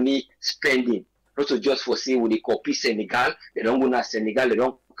into money spending. Not to just for saying when they copy Senegal, they don't go to Senegal, they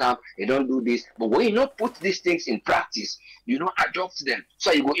don't come, they don't do this. But when you not put these things in practice, you not adopt them.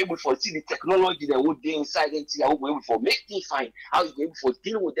 So you go able to see the technology that would be inside and see how you go able to make things fine. How you go able to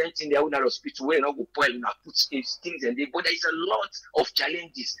deal with them in their own hospital where you not go point and put things in there. But there is a lot of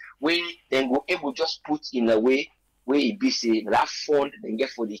challenges where they go able just put in a way where it be say that fund then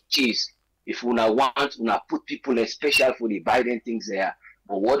get for the chase. If we now want to put people in special for the Biden things there.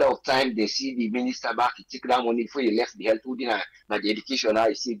 But what of time they see the minister back, he take that money before he left the health food the education, now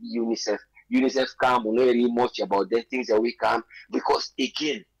you see the UNICEF. UNICEF come, we know very much about the things that we come because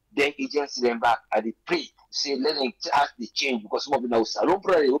again, then agency them back at the pray, say let them ask the change because some of them now salon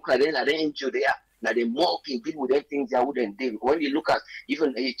brother look at them and they enjoy there. Now they mocking people with them things that wouldn't do. When you look at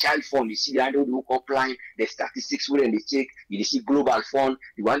even a child fund, you see the one they would work upline, the statistics wouldn't they take, you see global fund,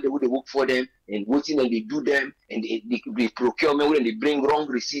 the one they would work for them, and waiting and they do them, and the procurement when they bring wrong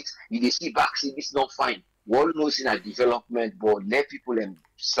receipts, you see back, see this not fine. One knows in a development, but let people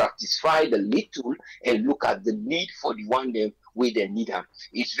satisfy the little and look at the need for the one them where they need them.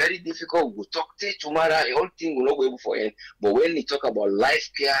 It's very difficult. We'll talk to tomorrow, the whole thing will not go able for it. But when they talk about life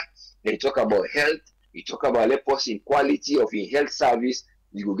care, they talk about health, they talk about let us in quality of a health service,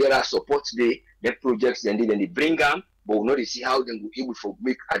 we will get our support today, the projects then they bring them, but we'll not see how they will able to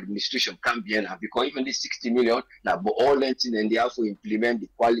make administration come be now because even this 60 million now but all lengthing and they have to implement the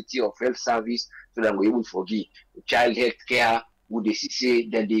quality of health service so that we're able to forgive child health care, would they say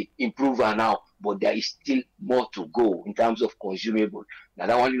then they improve now, but there is still more to go in terms of consumable. Now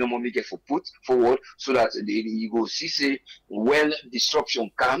that one, you know, mommy get for put forward so that you go see say when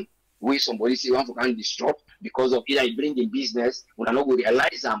disruption come, where somebody say one for can disrupt because of either it bring in business, when I not go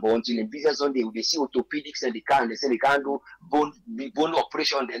realize them, but until in business one day they see orthopedics and they say they can't do bone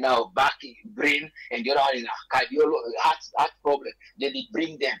operation, they now back brain and the other one is cardiology heart problem, then they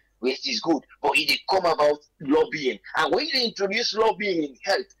bring them, which is good. But it come about lobbying. And when they introduce lobbying in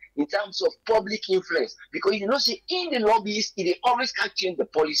health, in terms of public influence, because you know, see, in the lobbies, they always can't change the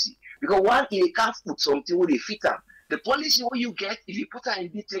policy. Because one, they can't put something where they fit them. The policy what you get, if you put it in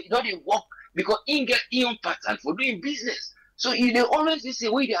detail, it doesn't work because in get own pattern for doing business. So they always say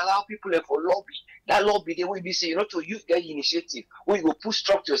way they allow people for lobby. That lobby, they will be say, you know, to use get initiative. When you go push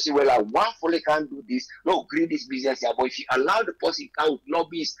structure, say, well, one fully can't do this, no, create this business here. But if you allow the person out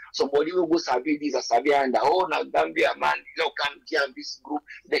lobbies, somebody will go survey this or survey and the whole Gambia man, you know, can't get this group,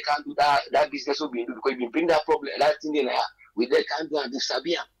 they can't do that business will be because if you bring that problem, that thing in there, we they can't do and do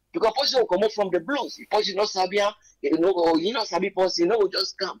Sabia. Because person will come up from the blues. If person not Sabia, you know, or you know, Sabi person, you know, will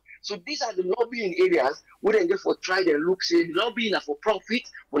just come. So these are the lobbying areas where they therefore try and look, say, lobbying for profit,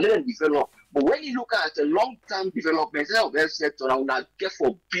 but let them develop. But when you look at a long-term development of health sector, una get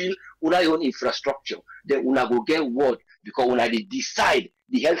for build una own infrastructure, then una go get word because una they decide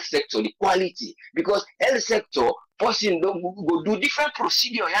the health sector, the quality. Because health sector, person go do different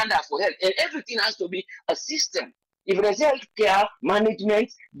procedure for health, and everything has to be a system. If there's healthcare,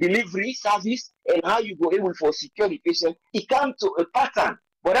 management, delivery, service, and how you go able for secure the patient, it comes to a pattern.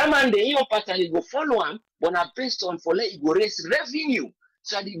 But that man, the pattern, he go follow him, but not based on for let it go raise revenue.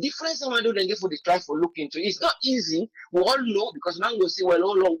 So the difference I do then get for the try for look into it's not easy. We all know because man will say, well,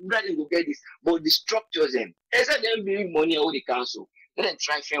 oh Lord, we don't go get this, but the structures them. Instead them bring money out the council. Let them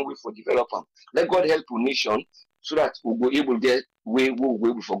try find way for develop them. Let God help our nation so that we'll be able to get way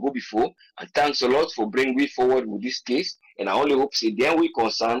we for go before. And thanks a lot for bringing me forward with this case. And I only hope say then we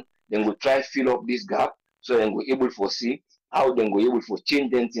concern, then we'll try fill up this gap so then we're able to see how then we're able to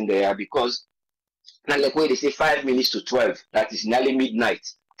change them in there because now like where they say 5 minutes to 12, that is nearly midnight.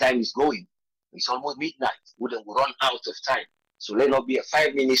 Time is going. It's almost midnight. We then will run out of time. So let not be a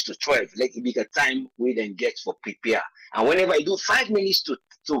 5 minutes to 12. Let it be the time we then get for prepare. And whenever I do 5 minutes to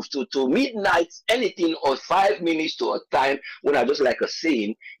midnight, anything or 5 minutes to a time, when I just like a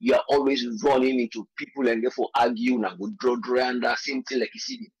saying, you are always running into people and therefore argue and go draw and that same thing like you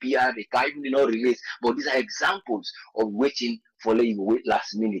see the PR, they can't even not relate. But these are examples of waiting for let you wait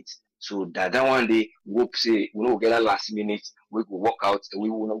last minute. So that one day we hope say we don't get a last minute, we will work out and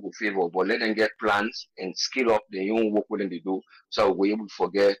we will not go favor, but let them get plans and scale up the young work with them they do. So we're able to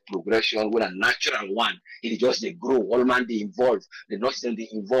forget progression with a natural one. It is just they grow, all man they involve, the nurses they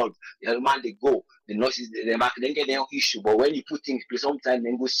involve, the other man they go, the nurses they mark, then get their own issue. But when you put things in place, sometimes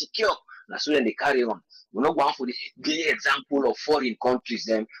then go secure. That's when they carry on. We're not going for the daily example of foreign countries,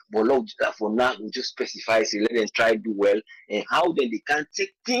 them, but Lord, for now, we just specify, say, let them try to do well, and how then they can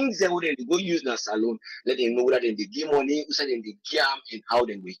take things that they go use in a salon, let them know that then they give money, so then they give them, and how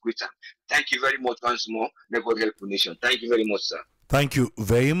then we quit them. Thank you very much once more. May God help the nation. Thank you very much, sir. Thank you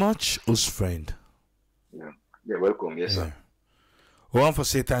very much, us friend. Yeah, you're welcome. Yes, sir. We want to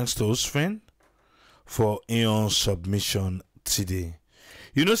say thanks to us friend for your submission today.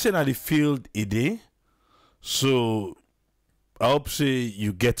 You know, say that the field a day. So I hope say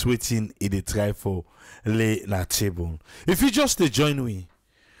you get waiting in the try for lay na table. If you just join me,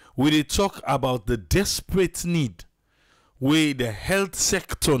 we talk about the desperate need where the health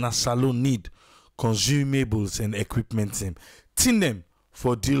sector na salon need consumables and equipment them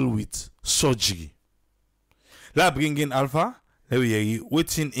for deal with surgery. Let's bring in Alpha. Let we hear you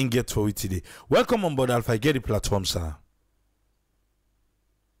waiting in get for it today. Welcome on board Alpha. Get the platform, sir.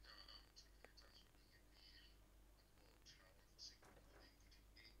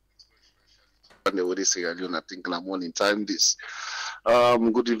 They say Leone, I think I'm morning time this.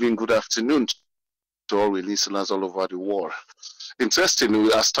 Good evening, good afternoon to all the listeners all over the world.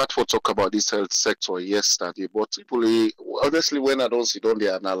 Interestingly, I start to talk about this health sector yesterday, but people, honestly, when I don't sit down, they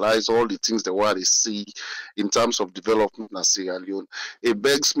analyze all the things they want to see in terms of development in Sierra Leone. It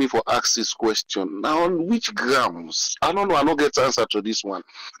begs me for ask this question. Now, on which grounds? I don't know, I don't get answer to this one.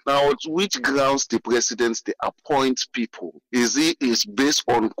 Now, on which grounds the presidents they appoint people? Is it based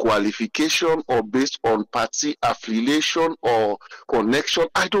on qualification or based on party affiliation or connection?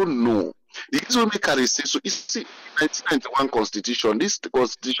 I don't know. The reason we carry say so is the 1991 constitution. This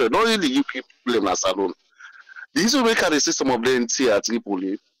constitution not really give people as alone. The reason we carry say some of them here at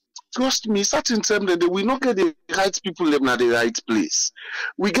Tripoli. Trust me, certain time that they will not get the right people in the right place.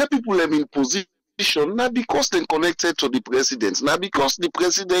 We get people in position now because they connected to the president. Now because the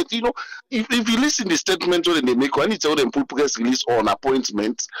president, you know, if you listen the statement when they make, when you tell them put press release on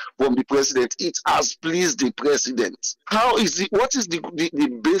appointment from the president, it has pleased the president. How is it? What is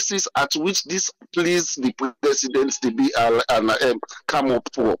the basis at which this please the president to be come up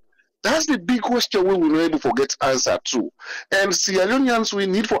for? That's the big question we will not able to get answer to. And Sierra Leoneans, we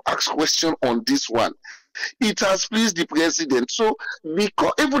need to ask question on this one. It has pleased the president. So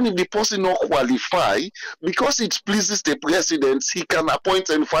because even if the person not qualify, because it pleases the president, he can appoint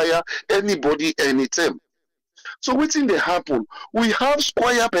and fire anybody anytime. So what thing they happen? We have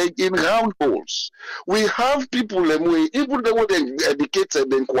square peg in round holes. We have people even though they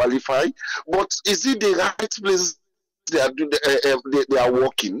educated and qualify, but is it the right place they are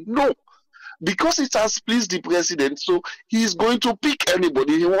working? No. Because it has pleased the president, so he is going to pick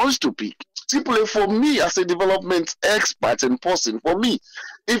anybody he wants to pick. Simply for me, as a development expert and person, for me,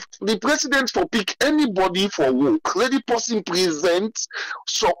 if the president for pick anybody for work, let the person present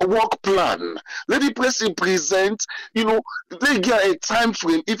so work plan. Let the person present, you know, they get a time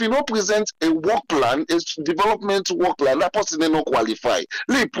frame. If you don't present a work plan, a development work plan, that person may not qualify.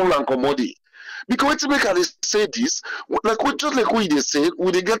 Let pull and commodity. Because to make us say this, just like we they say,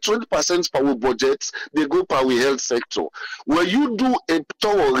 we they get 20% per budget, they go per health sector. When you do a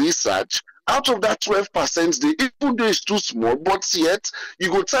thorough research, out of that 12%, they even though it's too small, but yet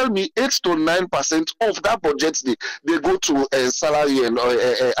you go tell me 8 to 9% of that budget they go to salary and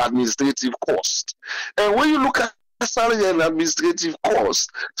administrative cost. And when you look at salary and administrative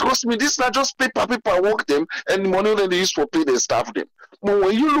cost, trust me, this not just paperwork them and the money that they use for pay their staff them. But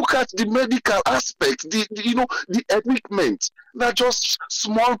when you look at the medical aspect, the equipment, not just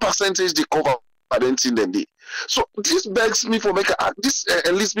small percentage they cover anything them they. So this begs me for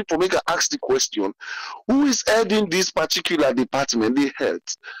leads me for make a ask the question: who is heading this particular department, the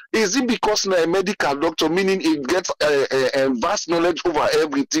health? Is it because now a medical doctor, meaning it gets a vast knowledge over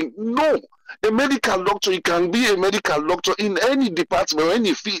everything? No. A medical doctor, you can be a medical doctor in any department, or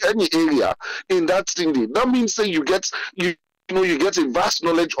any area in that thing. That means that you get a vast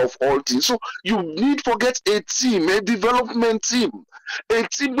knowledge of all things. So you need to get a team, a development team. A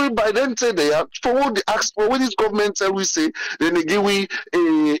team where by then say they are for the ask for when this government we say then they give we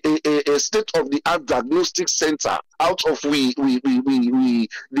a state of the art diagnostic center out of the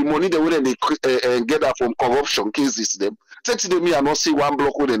money they will they get that from corruption cases them. Say to them, I not see one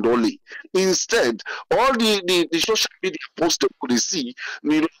block with and only. Instead, all the social media posts they could see,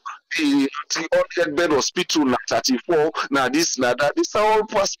 you know, the 300 bed hospital now 34, now this, now that. These are all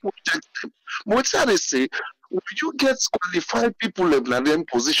past projects. What they say, when you get qualified people in them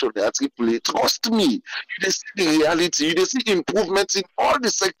position at AAA, trust me, you see the reality, you see improvements in all the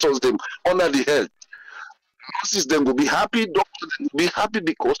sectors them under the health. Nurses then will be happy, doctors then will be happy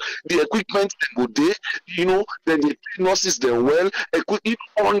because the equipment then go there, you know, then the nurses then well, equipment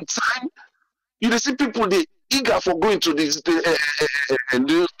on time. You see people they eager for going to those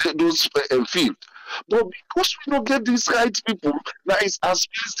field. But because we don't get these right people, that is as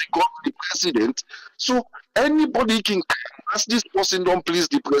please the president. So anybody can ask this person don't please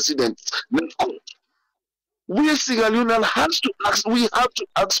the president. We Sierra Leonean we have to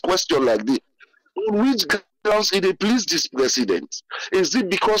ask questions like this. On which grounds it please this president? Is it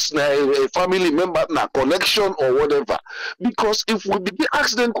because a family member na connection or whatever? Because if we be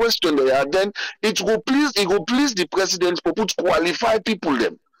ask them question there, then it will please the president to put qualified people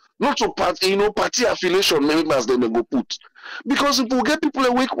them. Not to party affiliation members then they go put. Because if we get people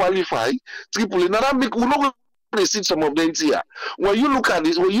away qualified, triple another make we not see some of them here. When you look at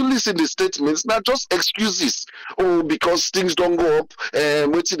it, when you listen to the statements, not just excuses. Oh, because things don't go up,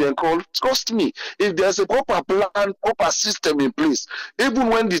 what they call. Trust me, if there's a proper plan, proper system in place, even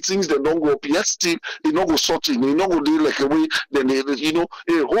when the things that don't go up, yet still they not go sorting, they not go do like a way. Then a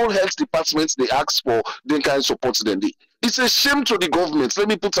whole health department they ask for, they can support them. It's a shame to the government. Let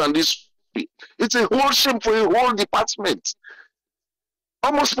me put on this. It's a whole shame for a whole department.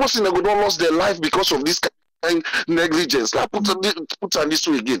 Almost person that would not lost their life because of this kind of negligence. Like put on this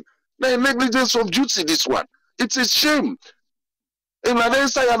way again. The negligence of duty, this one. It's a shame. And then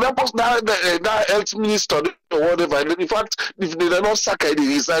say that health minister or whatever. In fact, if they are not sacked, they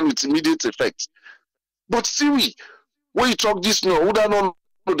resign with immediate effect. But see, when you talk this now, who don't know?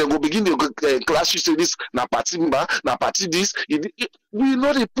 They go begin the class. You say this na party this. We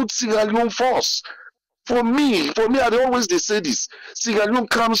know they put Sierra Leone first. For me, I always they say this. Sierra Leone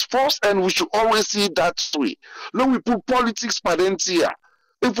comes first, and we should always see it that way. Then we put politics parent here.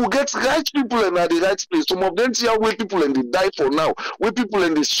 If we get right people in the right place, some of them here where people and they die for now, where people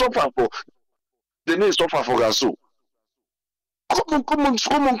and they suffer for, they may suffer for us so.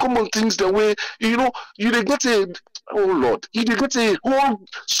 common things the way, you know, you dey get a, oh Lord, you dey get a whole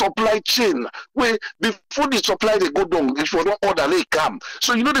supply chain where before the supply they go down, if you don't order, they come.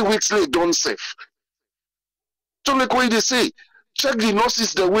 So you know the weeks they don't safe. So like what they say, check the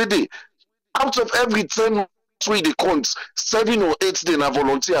nurses the way they, out of every 10 3 they count, 7 or 8 they na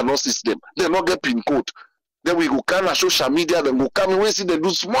volunteer nurses them. They not get pin code. Then we go kind of social media, then go come and we see they do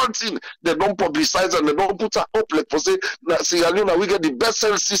small thing, they don't publicize and they don't put up like for say Sierra Leone we get the best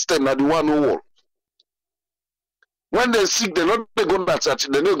cell system at the one whole. When they're sick, they're not going to church,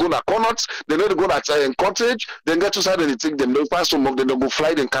 they're not going to Connaught, they're not going to cottage, then get to side and they take them, they pass some of them, they go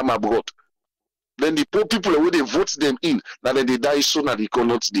fly and come abroad. Then the poor people where they vote them in, now then they die so now the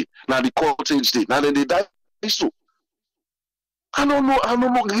Connaught day, now the cottage day, now then they die so. I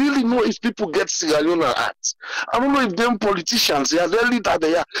don't really know if people get Sierra Leone at. I don't know if them politicians, they are really that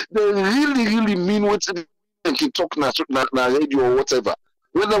they really mean what they can talk na radio or whatever.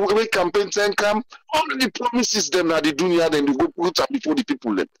 When the campaign time come, all the promises them na the dunya, then they go put up before the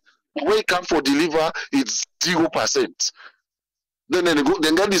people them. When it come for deliver, it's 0%. Then they go,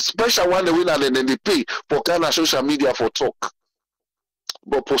 then get the special one the winner, then they pay for kind of social media for talk.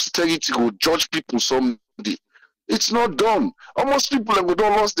 But posterity will judge people someday. It's not done. Almost people have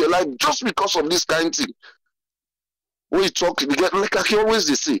don't lost their life just because of this kind of thing. We talk, like I always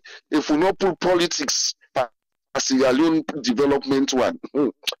they say, if we not put politics as Sierra Leone development one,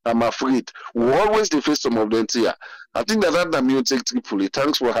 I'm afraid we always they face some of them here. I think that me take Tripoli.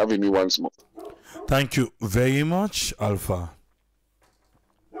 Thanks for having me once more. Thank you very much, Alpha.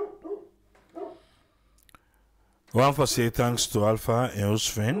 One for say thanks to Alpha and his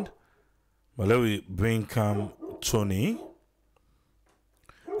friend. But let me bring Tony.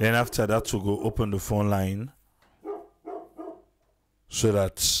 Then after that we'll go open the phone line so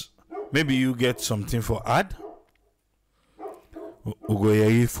that maybe you get something for ad. We'll go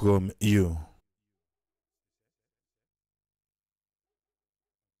hear from you.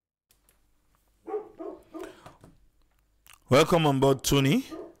 Welcome on board, Tony.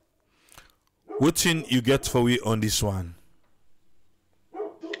 What thing you get for we on this one?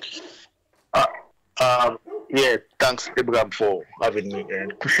 Yeah, thanks Abraham for having me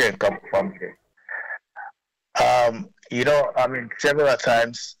and Kushen come from here. You know, I mean, several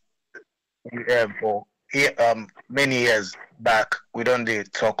times for many years back, we don't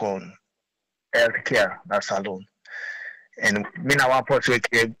talk on healthcare, that's alone. And me now one part we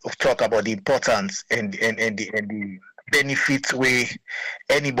talk about the importance and the benefits where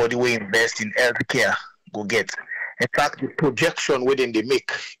anybody will invest in healthcare go get. In fact, the projection within they make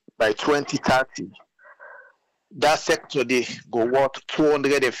by 2030, that sector they go worth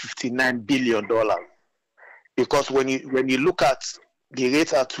 $259 billion. Because when you look at the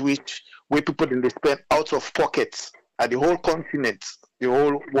rate at which where people they spend out of pockets at the whole continent, the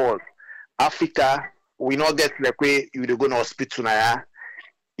whole world, Africa, we not get like where you go to hospital now.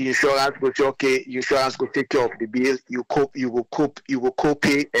 Insurance go say okay, insurance go take care of the bill. You go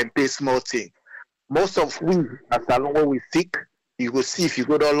co-pay and pay small thing. Most of we as long as we sick, you go see if you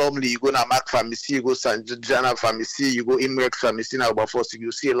go to Lumley, you go to Mac Pharmacy, you go St. Jana Pharmacy, you go Imrex Pharmacy now about first,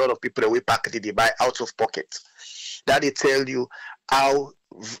 you see a lot of people that we pack it, they buy out of pocket. That they tell you how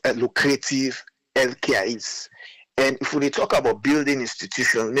lucrative healthcare is. And if we talk about building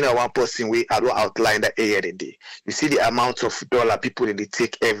institutions, me and one person we I will outline that area today. You see the amount of dollar people that they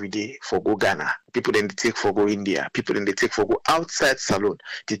take every day for go Ghana, people that they take for go India, people that they take for go outside salon.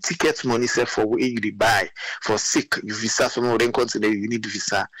 The ticket money set for where you buy for sick, you visa from other country you need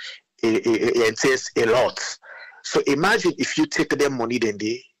visa. It takes a lot. So imagine if you take them money then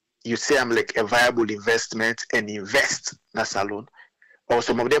you say I'm like a viable investment and invest in a salon, or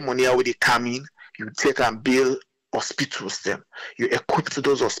some of them money already come in, you take and build hospitals them, you equip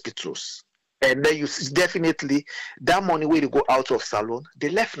those hospitals, and then you definitely that money where you go out of salon, they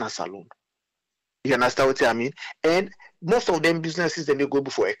left na salon. You understand what I mean? And most of them businesses then they go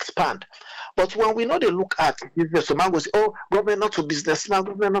before expand. But when we know they look at business, so man goes, oh, government not to businessman,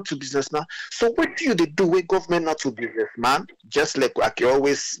 government not to businessman. So what do they do with government not to businessman? Just like I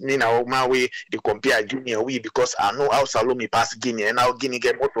always mean our my way they compare Guinea we because I know how Salome pass Guinea and how Guinea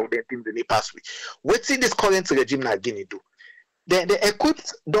get most of them things they pass with. What see this current regime na Guinea do? They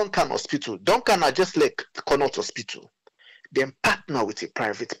equipped Duncan Hospital. Duncan are just like Connaught Hospital. They partner with a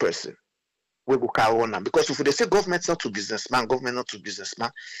private person. We go carry on because if they say government not to businessman, government not to businessman,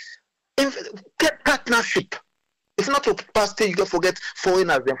 get partnership If not to pass, you can forget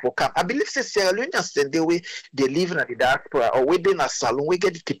foreigners then for camp. I believe say Sierra Leoneans the way they live in the diaspora or we in a salon, we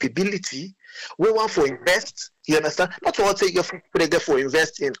get the capability. We want for invest. You understand? Not to say you get for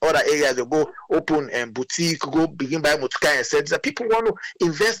invest in other areas. You go open and boutique, go begin by motorcar and said that people want to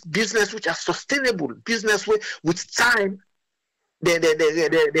invest business which are sustainable, business with time.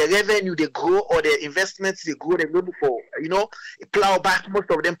 The revenue they grow or the investments they grow for plow back most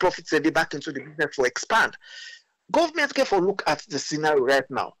of them profits they back into the business for expand. Government can for look at the scenario right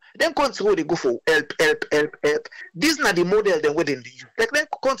now. Then country they go for help. This is not the model then within the use. Like then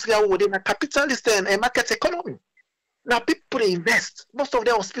country are within a capitalist and a market economy. Now people they invest. Most of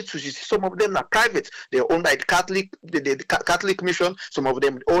them hospitals, you see, some of them are private. They're owned by the Catholic mission. Some of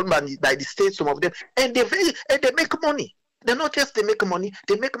them owned by the state. Some of them and they make money. They're not just they make money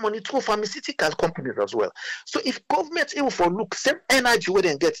through pharmaceutical companies as well. So if government even for look same energy where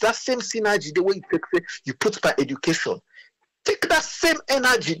they get that same synergy the way you put by education, take that same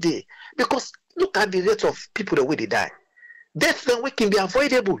energy there because look at the rate of people the way they die. Death then we can be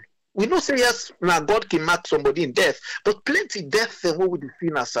avoidable. We know say yes, now God can mark somebody in death, but plenty death then we will see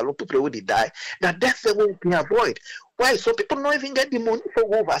in a salon people the way they die. That death then we can avoid. Why? So people not even get the money for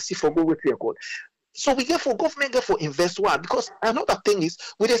go overseas for go with their God. So we get for government, get for invest one because another thing is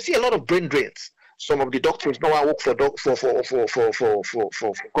we see a lot of brain drains. Some of the doctors don't want to work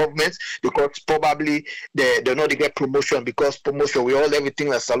for government because probably they not get promotion because promotion we all everything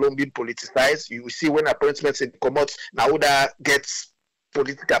like salon being politicized. You see when appointments in come out now that gets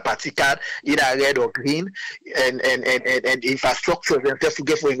political party card either red or green and infrastructures and stuff to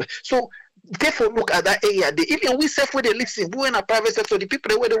get for so. Careful look at that area. Even we self where they listen, we in a private sector, the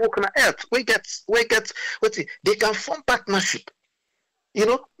people where they work on the earth, we get they can form partnership.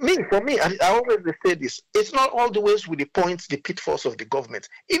 For me, I always say this. It's not all the ways with the points, the pitfalls of the government.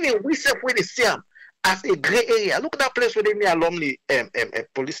 Even we self where they see them as a grey area. Look at that place where they near alumni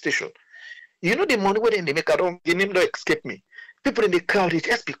police station. The money where they make the name don't escape me. People in the crowd is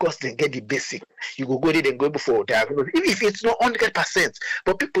just because they get the basic. You go there, then go before diagnosis. Even if it's not 100%,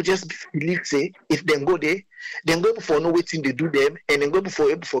 but people just believe say if they go there, then go before no waiting they do them, and then go before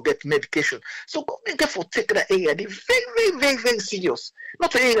able to get medication. So government get for take that area. They very, very, very, very serious.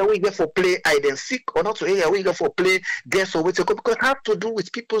 Not an area where you get for play hide and seek, or not an area where you get for play guess or wait because it has to do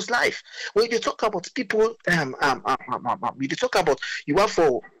with people's life. When you talk about people, you talk about you want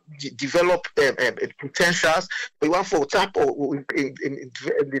for develop potentials. We want for tap or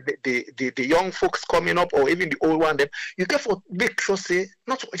the young folks coming up, or even the old one. Them you get for make sure say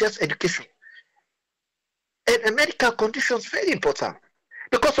not just education and medical conditions very important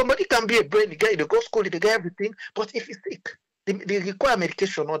because somebody can be a brain guy, they go school, they get everything, but if he's sick, they require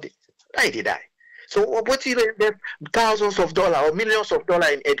medication or they die. So what you invest thousands of dollars or millions of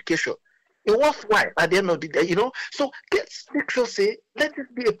dollars in education? It worthwhile at the end of the day, So let's make sure say let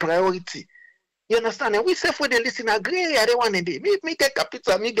it be a priority. You understand? And we say for the listen, agree area they want to be. Me get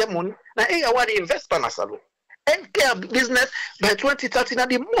capital, me get money. Now area want to invest in a salon. Healthcare business by 2030 now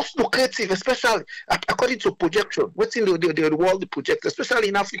the most lucrative, especially according to projection. What's in the world project, especially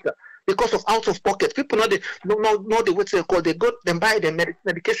in Africa, because of out of pocket. People know the what they call they go and buy their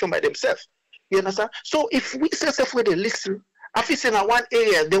medication by themselves. You understand? So if we say for the listen. I feel in one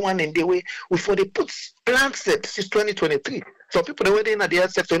area they want in the way before they put plans since 2023. So people they were in the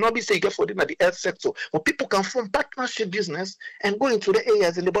health sector, not be say you get for them at the health sector, but people can form partnership business and go into the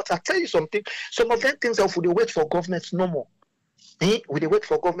areas in the but I tell you something, some of them things are for the wait for government no more. With the wait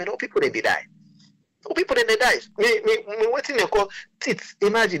for government, all people they die. All people they die. Me waiting they call teeth.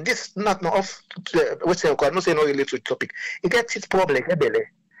 Imagine this not off what's they call I'm not saying no related to the topic. You get teeth problem, belly.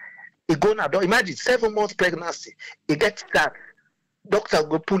 You go now, imagine 7 months pregnancy, you get that doctor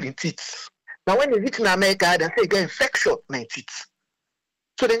go pull in teeth. Now when you reach in America, they say you get infection in teeth.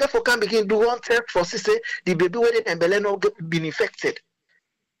 So they therefore can begin do one test for say the baby wedding and belly not been infected.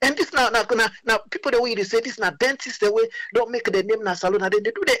 And this now people the way they say this now dentists the way don't make the name now salon and they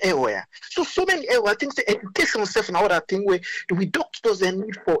do the everywhere. So many everywhere. I think the education stuff and all that thing where we doctors and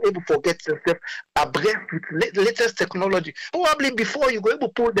need for able to get themselves abreast with latest technology. Probably before you go able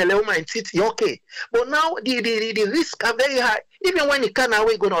to pull the Leone in teeth, you're okay. But now the risks are very high. Even when you can't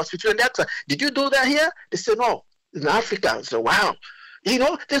away go to hospital and the doctor, did you do that here? They say no. In Africa, so wow.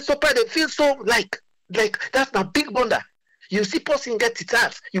 They're surprised, they feel so like that's a big blunder. You see person get teeth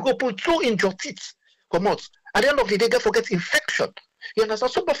out, you go put 2 in your teeth. Come out. At the end of the day, they forget infection. You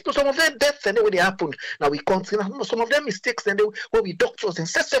understand? Some of them deaths and the way they happen. Now we consider some of them mistakes and where we doctors and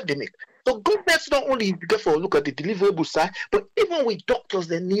self they make. So governments not only get for a look at the deliverable side, but even with doctors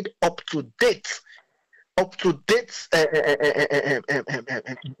they need up to date up to date,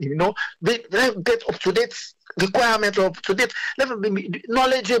 you know, they get up to date requirements, up to date, let them be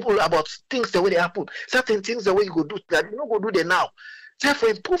knowledgeable about things the way they happen, certain things the way you go do that, you don't go do them now. Therefore,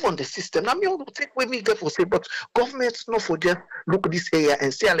 improve on the system. Now, me also take what me get for say, but governments not for just look at this area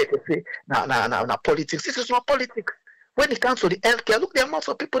and say, like I say, now politics. This is not politics. When it comes to the healthcare, look the amount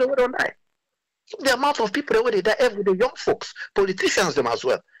of people that don't die. Look the amount of people that die every day, young folks, politicians them as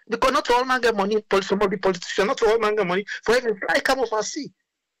well. Because not all man get money, some of the politicians, not all man get money for even fly come over sea.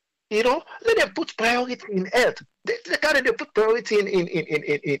 You know, let them put priority in health. They put priority in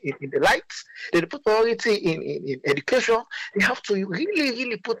the lights. They put priority in education. They have to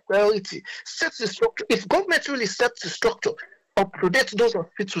really put priority. Set the structure. If government really sets the structure, up to date those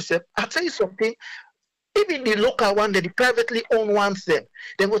hospitals, I'll tell you something. Even the local one, the privately owned ones, they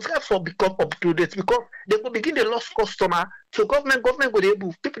will try to become up to date because they will begin the lost customer. So government will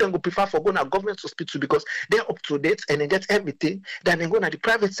able, people then will prefer for going to government hospital because they're up to date and they get everything than they go to the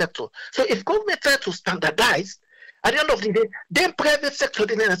private sector. So if government try to standardize, at the end of the day, then private sector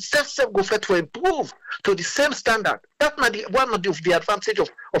then self go for to improve to the same standard. That's not one of the advantage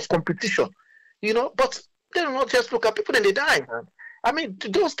of competition, you know. But they don't just look at people and they die, man. I mean,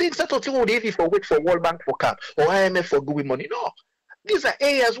 those things that don't even easy for wait for World Bank for CAP or IMF for good money. No, these are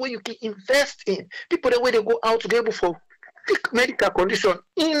areas where you can invest in. People, the way they go out to be able for medical condition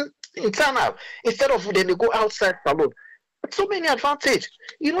internal instead of then they go outside alone. So many advantage.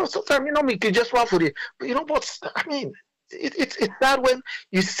 You know, sometimes you know me can just want for the, you know, but I mean, it's sad when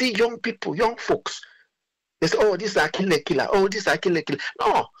you see young people, young folks. They say, oh, this is a killer. Oh, this is a killer.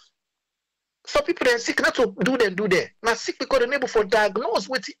 No. Some people are sick not to do them. Now sick because they're able for diagnose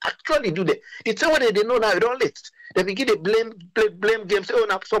what they actually do there. The time when they know now, they don't let. They begin to blame games. Say, oh,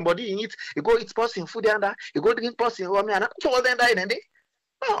 now somebody in it, you go eat person food and that, you go drink person, and so all then die and they.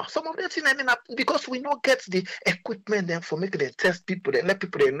 No, some of them things because we not get the equipment then for making them test people, then let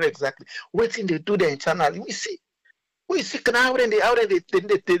people they know exactly what thing they do there internally. We see now and they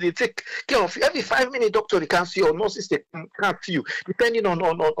take care of you. Every 5 minutes, doctor they can see or nurses they can't see you, depending on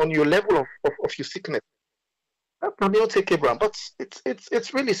your level of your sickness. That's not the take care, but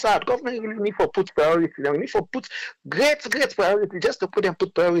it's really sad. Government really need for put priority. They need for put great priority just to put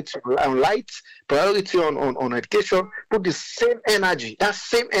priority on lights, priority on education. Put the same energy, that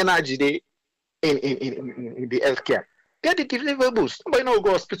same energy they in the healthcare. Get the deliverables. Nobody know go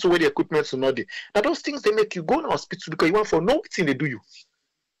to hospital where the equipment are not there. Now those things they make you go to hospital because you want for no thing they do you.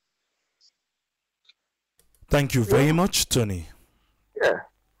 Thank you very much, Tony. Yeah.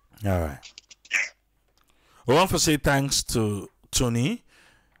 All right. I want to say thanks to Tony,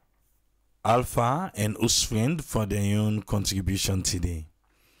 Alpha, and Usfriend for their own contribution today.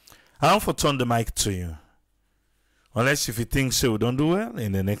 I want to turn the mic to you. Unless if you think so, we don't do well,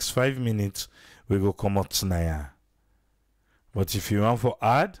 in the next 5 minutes, we go come out tonight. But if you want to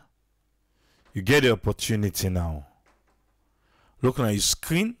add, you get the opportunity now. Looking at your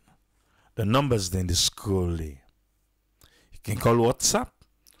screen, the numbers then they scroll there. You can call WhatsApp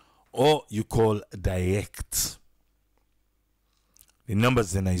or you call direct. The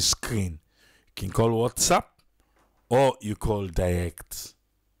numbers then on your screen. You can call WhatsApp or you call direct.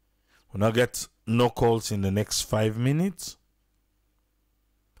 We'll not get no calls in the next 5 minutes.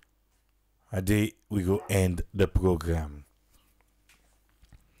 A day we go end the program.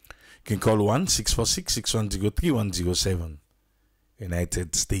 You can call 1-646-610-3107.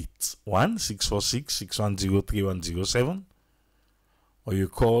 United States. 1-646-610-3107. Or you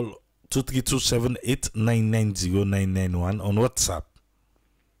call 232-78-990-991 on WhatsApp.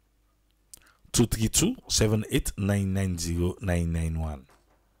 232-78-990-991.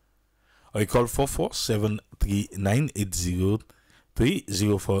 Or you call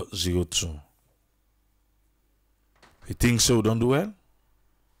 447-3980-30402. If you think so, don't do well,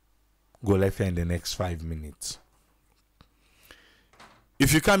 go left in the next 5 minutes.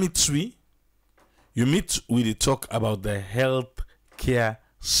 If you can meet we, you meet with the talk about the health care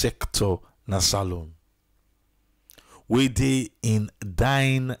sector na salon. We they in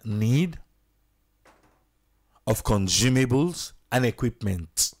dying need of consumables and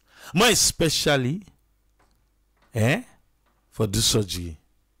equipment. More especially for the surgery.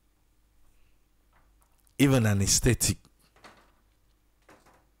 Even anesthetic.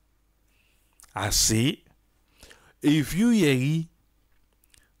 I say, if you hear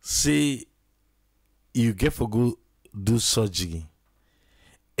say you get for go do surgery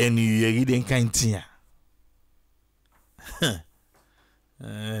and you hear then kind thing.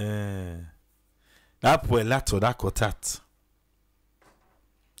 That boy lato that kotat.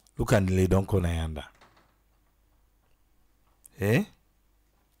 Look at the lady don't come yanda.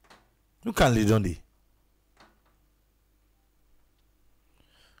 Look at the lady.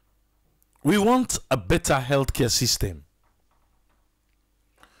 we want a better healthcare system.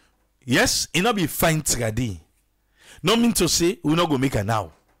 Yes, it not be fine today. No mean to say we not go make it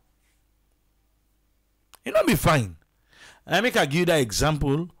now. It not be fine. I make a give that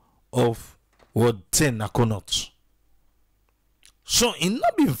example of what 10 nakonot. So it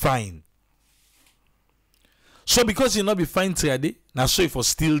not be fine. So because it not be fine today, now so if we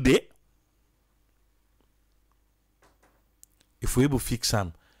still there, if we able to fix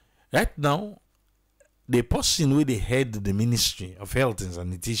them, right now, the person who they head the Ministry of Health and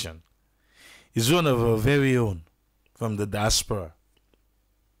Sanitation is one of our very own from the diaspora.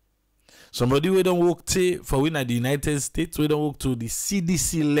 Somebody we don't work for we in the United States, we don't work to the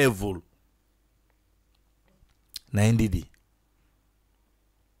CDC level. 90D.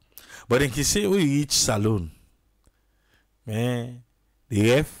 But then he say we reach salon. Man,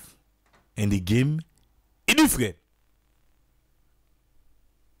 the ref and the game is different.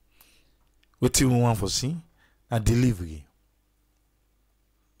 What you want for see? A delivery.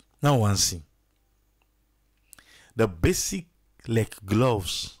 Now one thing. The basic like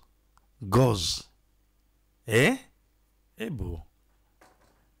gloves, gauze. Eh? Eh, bro.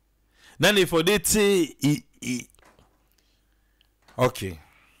 Then if they say okay.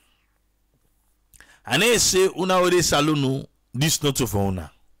 And they say una ode salonu, this not for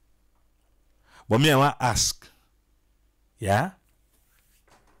una. But me I want ask. Yeah?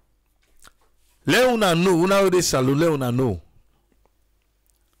 Let una know, una ode salon, let una know.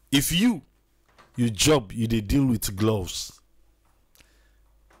 If your job, you they deal with gloves.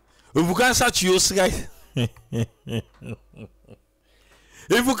 If you can't search your right, if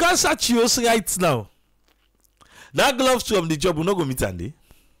you can't search your right now, that gloves from the job will not go meet Andy.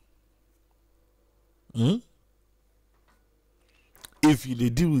 If you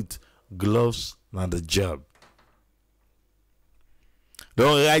deal with gloves, not the job.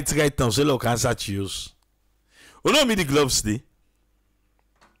 Don't right now, so look, can search yours. You know me the gloves dey.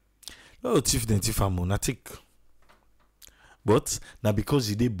 Oh, tif dentif amonatic. But now because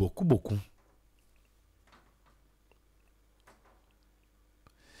he did beaucoup.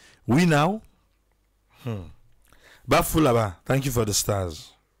 We now. Bafulaba, thank you for the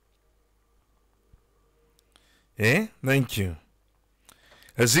stars. Eh? Thank you.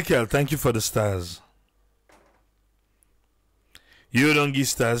 Ezekiel, thank you for the stars. You don't give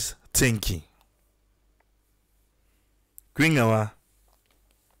stars, thank you. Queen Awa,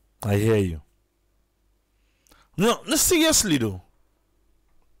 I hear you. No, seriously though.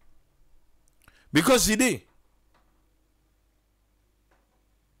 Because he did.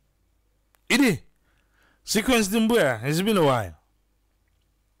 Sequence Dimbuya, it's been a while.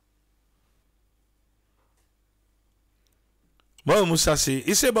 Well, Musa say,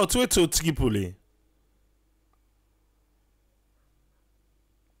 it's about 2 to Tripoli.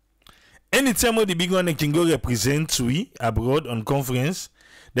 Anytime the big one can go represent we abroad on conference,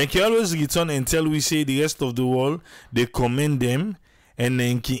 they can always return and tell we say the rest of the world they commend them and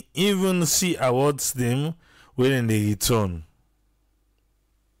then can even see awards them when they return.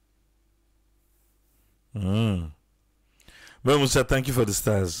 Well, Musa, thank you for the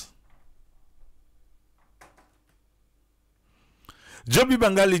stars. Joby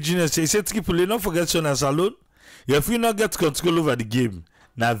Bangali Jr. says, Tripoli, don't forget Shona Salon. If you not get control over the game,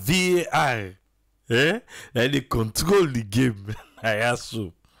 now VAR, that they control the game. I ask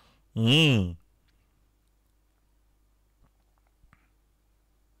you.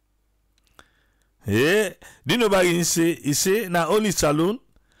 Yeah, do nobody say? He say now only salon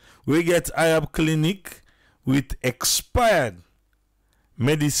we get Arab clinic with expired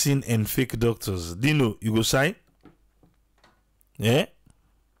medicine and fake doctors. Dino, you go sign? Yeah?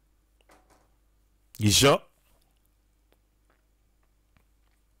 You sure?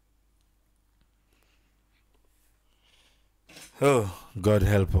 Oh, God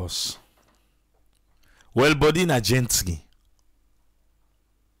help us. Well, body na gently.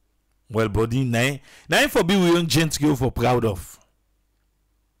 Well, body na for be we own gently for proud of.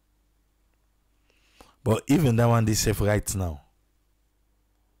 But even that one they safe right now.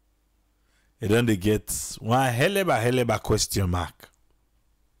 They don't they get one hell question mark.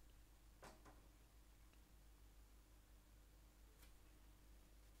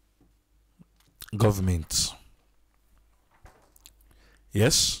 Government.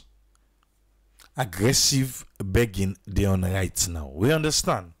 Yes. Aggressive begging they on right now. We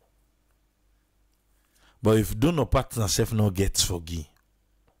understand. But if do no partner self no gets forgive.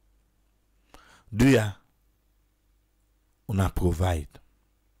 Do ya? Una provide.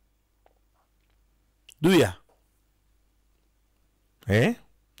 Do ya? Eh?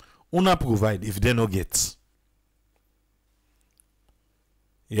 Una provide if they no get.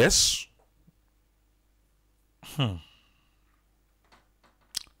 Yes?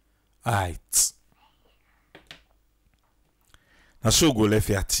 Alright. Now so go left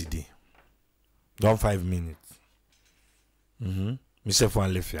here today. Don't 5 minutes. Myself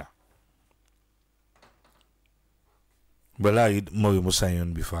one left here. But I read more Musa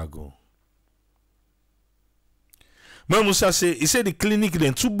before I go. But Musa say, he said the clinic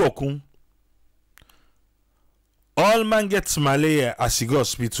then too bokum. All man gets malaria as he go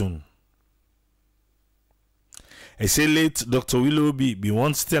hospital. I say late Dr. Willoughby be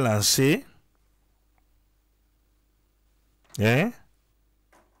one still and say,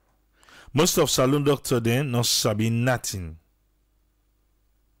 most of saloon doctor then not sabi nothing.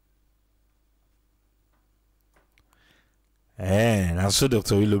 And so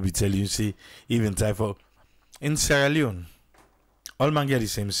Dr. Willoughby tell you, see, even typhoid in Sierra Leone, all man get the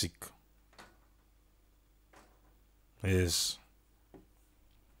same sick. Yes.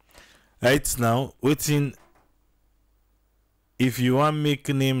 Right now, waiting. If you want make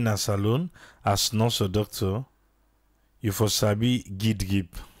name na salon as nurse or doctor, you for sabi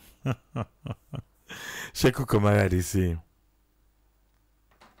gip. Sheku Kamara they say.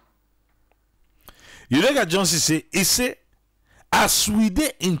 You look at Johnson say, he say, as we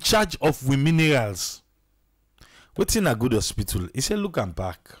dey in charge of we minerals, what's in a good hospital? He say, look and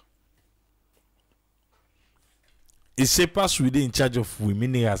back. He say, pass we dey in charge of we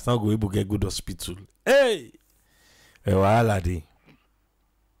minerals, now go able get good hospital. Hey! Wahala dey.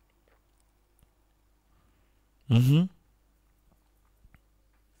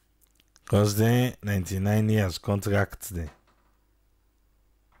 Because then 99 years contract there.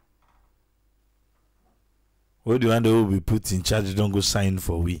 What do you want to be put in charge? Don't go sign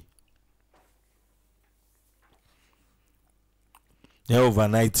for we. They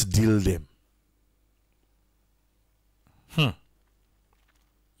overnight deal them.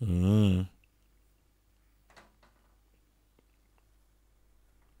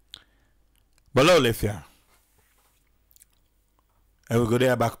 But now, Lefia, I will go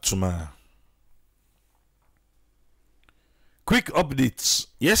there back tomorrow. Quick updates.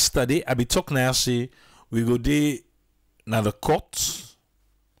 Yesterday, I be talking now say we go there now the court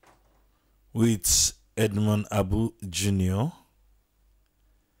with Edmond Abu Jr.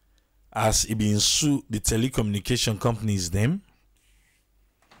 as he been sue the telecommunication companies them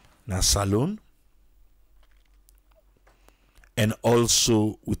na Salon and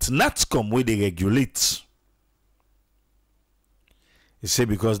also with Natcom where they regulate. He say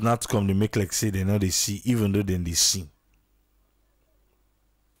because Natcom they make like say they know they see even though then they see.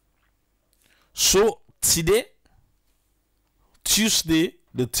 So today, Tuesday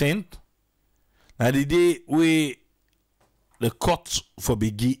the 10th, now the day where the court for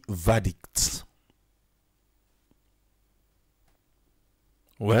biggie verdict.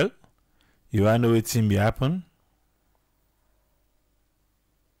 Well, you wanna know what thing be happen?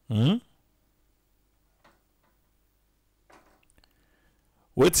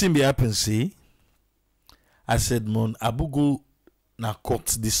 What thing be happen, see? I said, Mon Abu go na court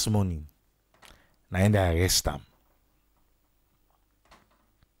this morning. Now they arrest him.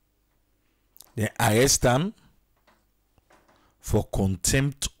 They arrest him for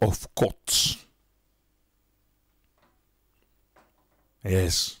contempt of court.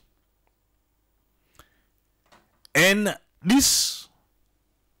 Yes. And this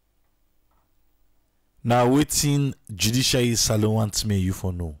now waiting judiciary salon wants me you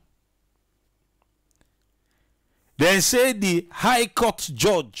for know. They say the High Court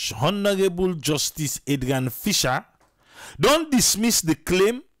Judge, Honorable Justice Adrian Fisher, don't dismiss the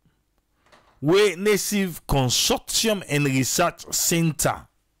claim where Native Consortium and Research Center.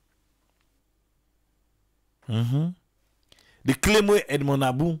 The claim where Edmond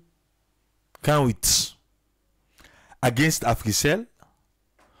Abu can with against Africell,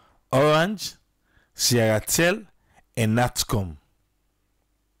 Orange, Sierratel, and Natcom.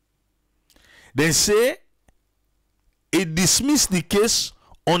 They say it dismissed the case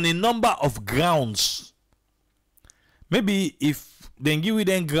on a number of grounds. Maybe if they give you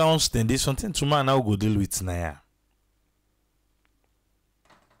them grounds, then there's something tomorrow now go deal with Naya.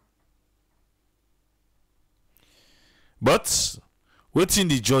 But waiting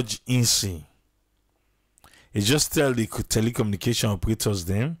the judge in see. He just tell the telecommunication operators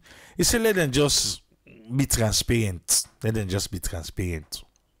them. He said let them just be transparent. Let them just be transparent.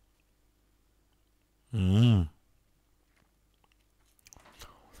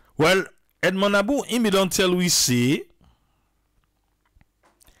 Well, Edmond Abu, him don't tell we say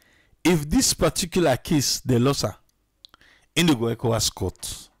if this particular case the loss in the go ECOWAS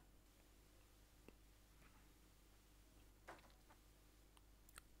court.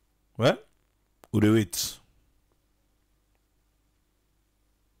 Well, we wait.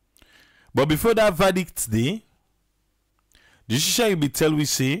 But before that verdict day, the judiciary be tell we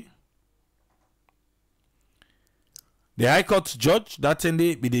say the High Court judge that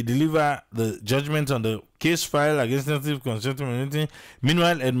day be they deliver the judgment on the case file against native constituency.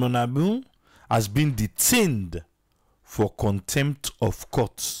 Meanwhile, Edmond Abu has been detained for contempt of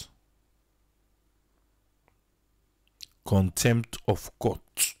court. Contempt of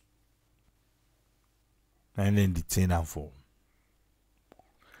court. And then detain him for.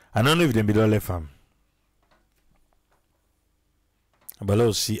 I don't know if they be left him. But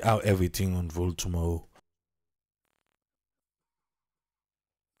let's see how everything unfolds tomorrow.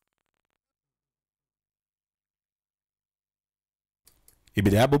 If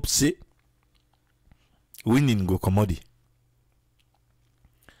they have say winning go commodity.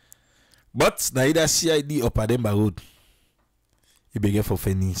 But na either CID or Pademba Road. He began for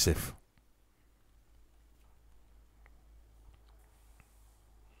fending himself.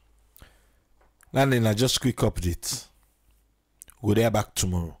 And then I just quick update. We'll be back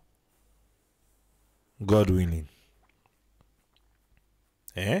tomorrow. God willing.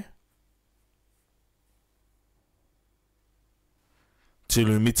 Till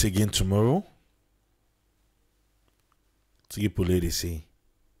we meet again tomorrow. To keep lady say.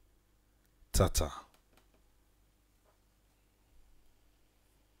 Tata.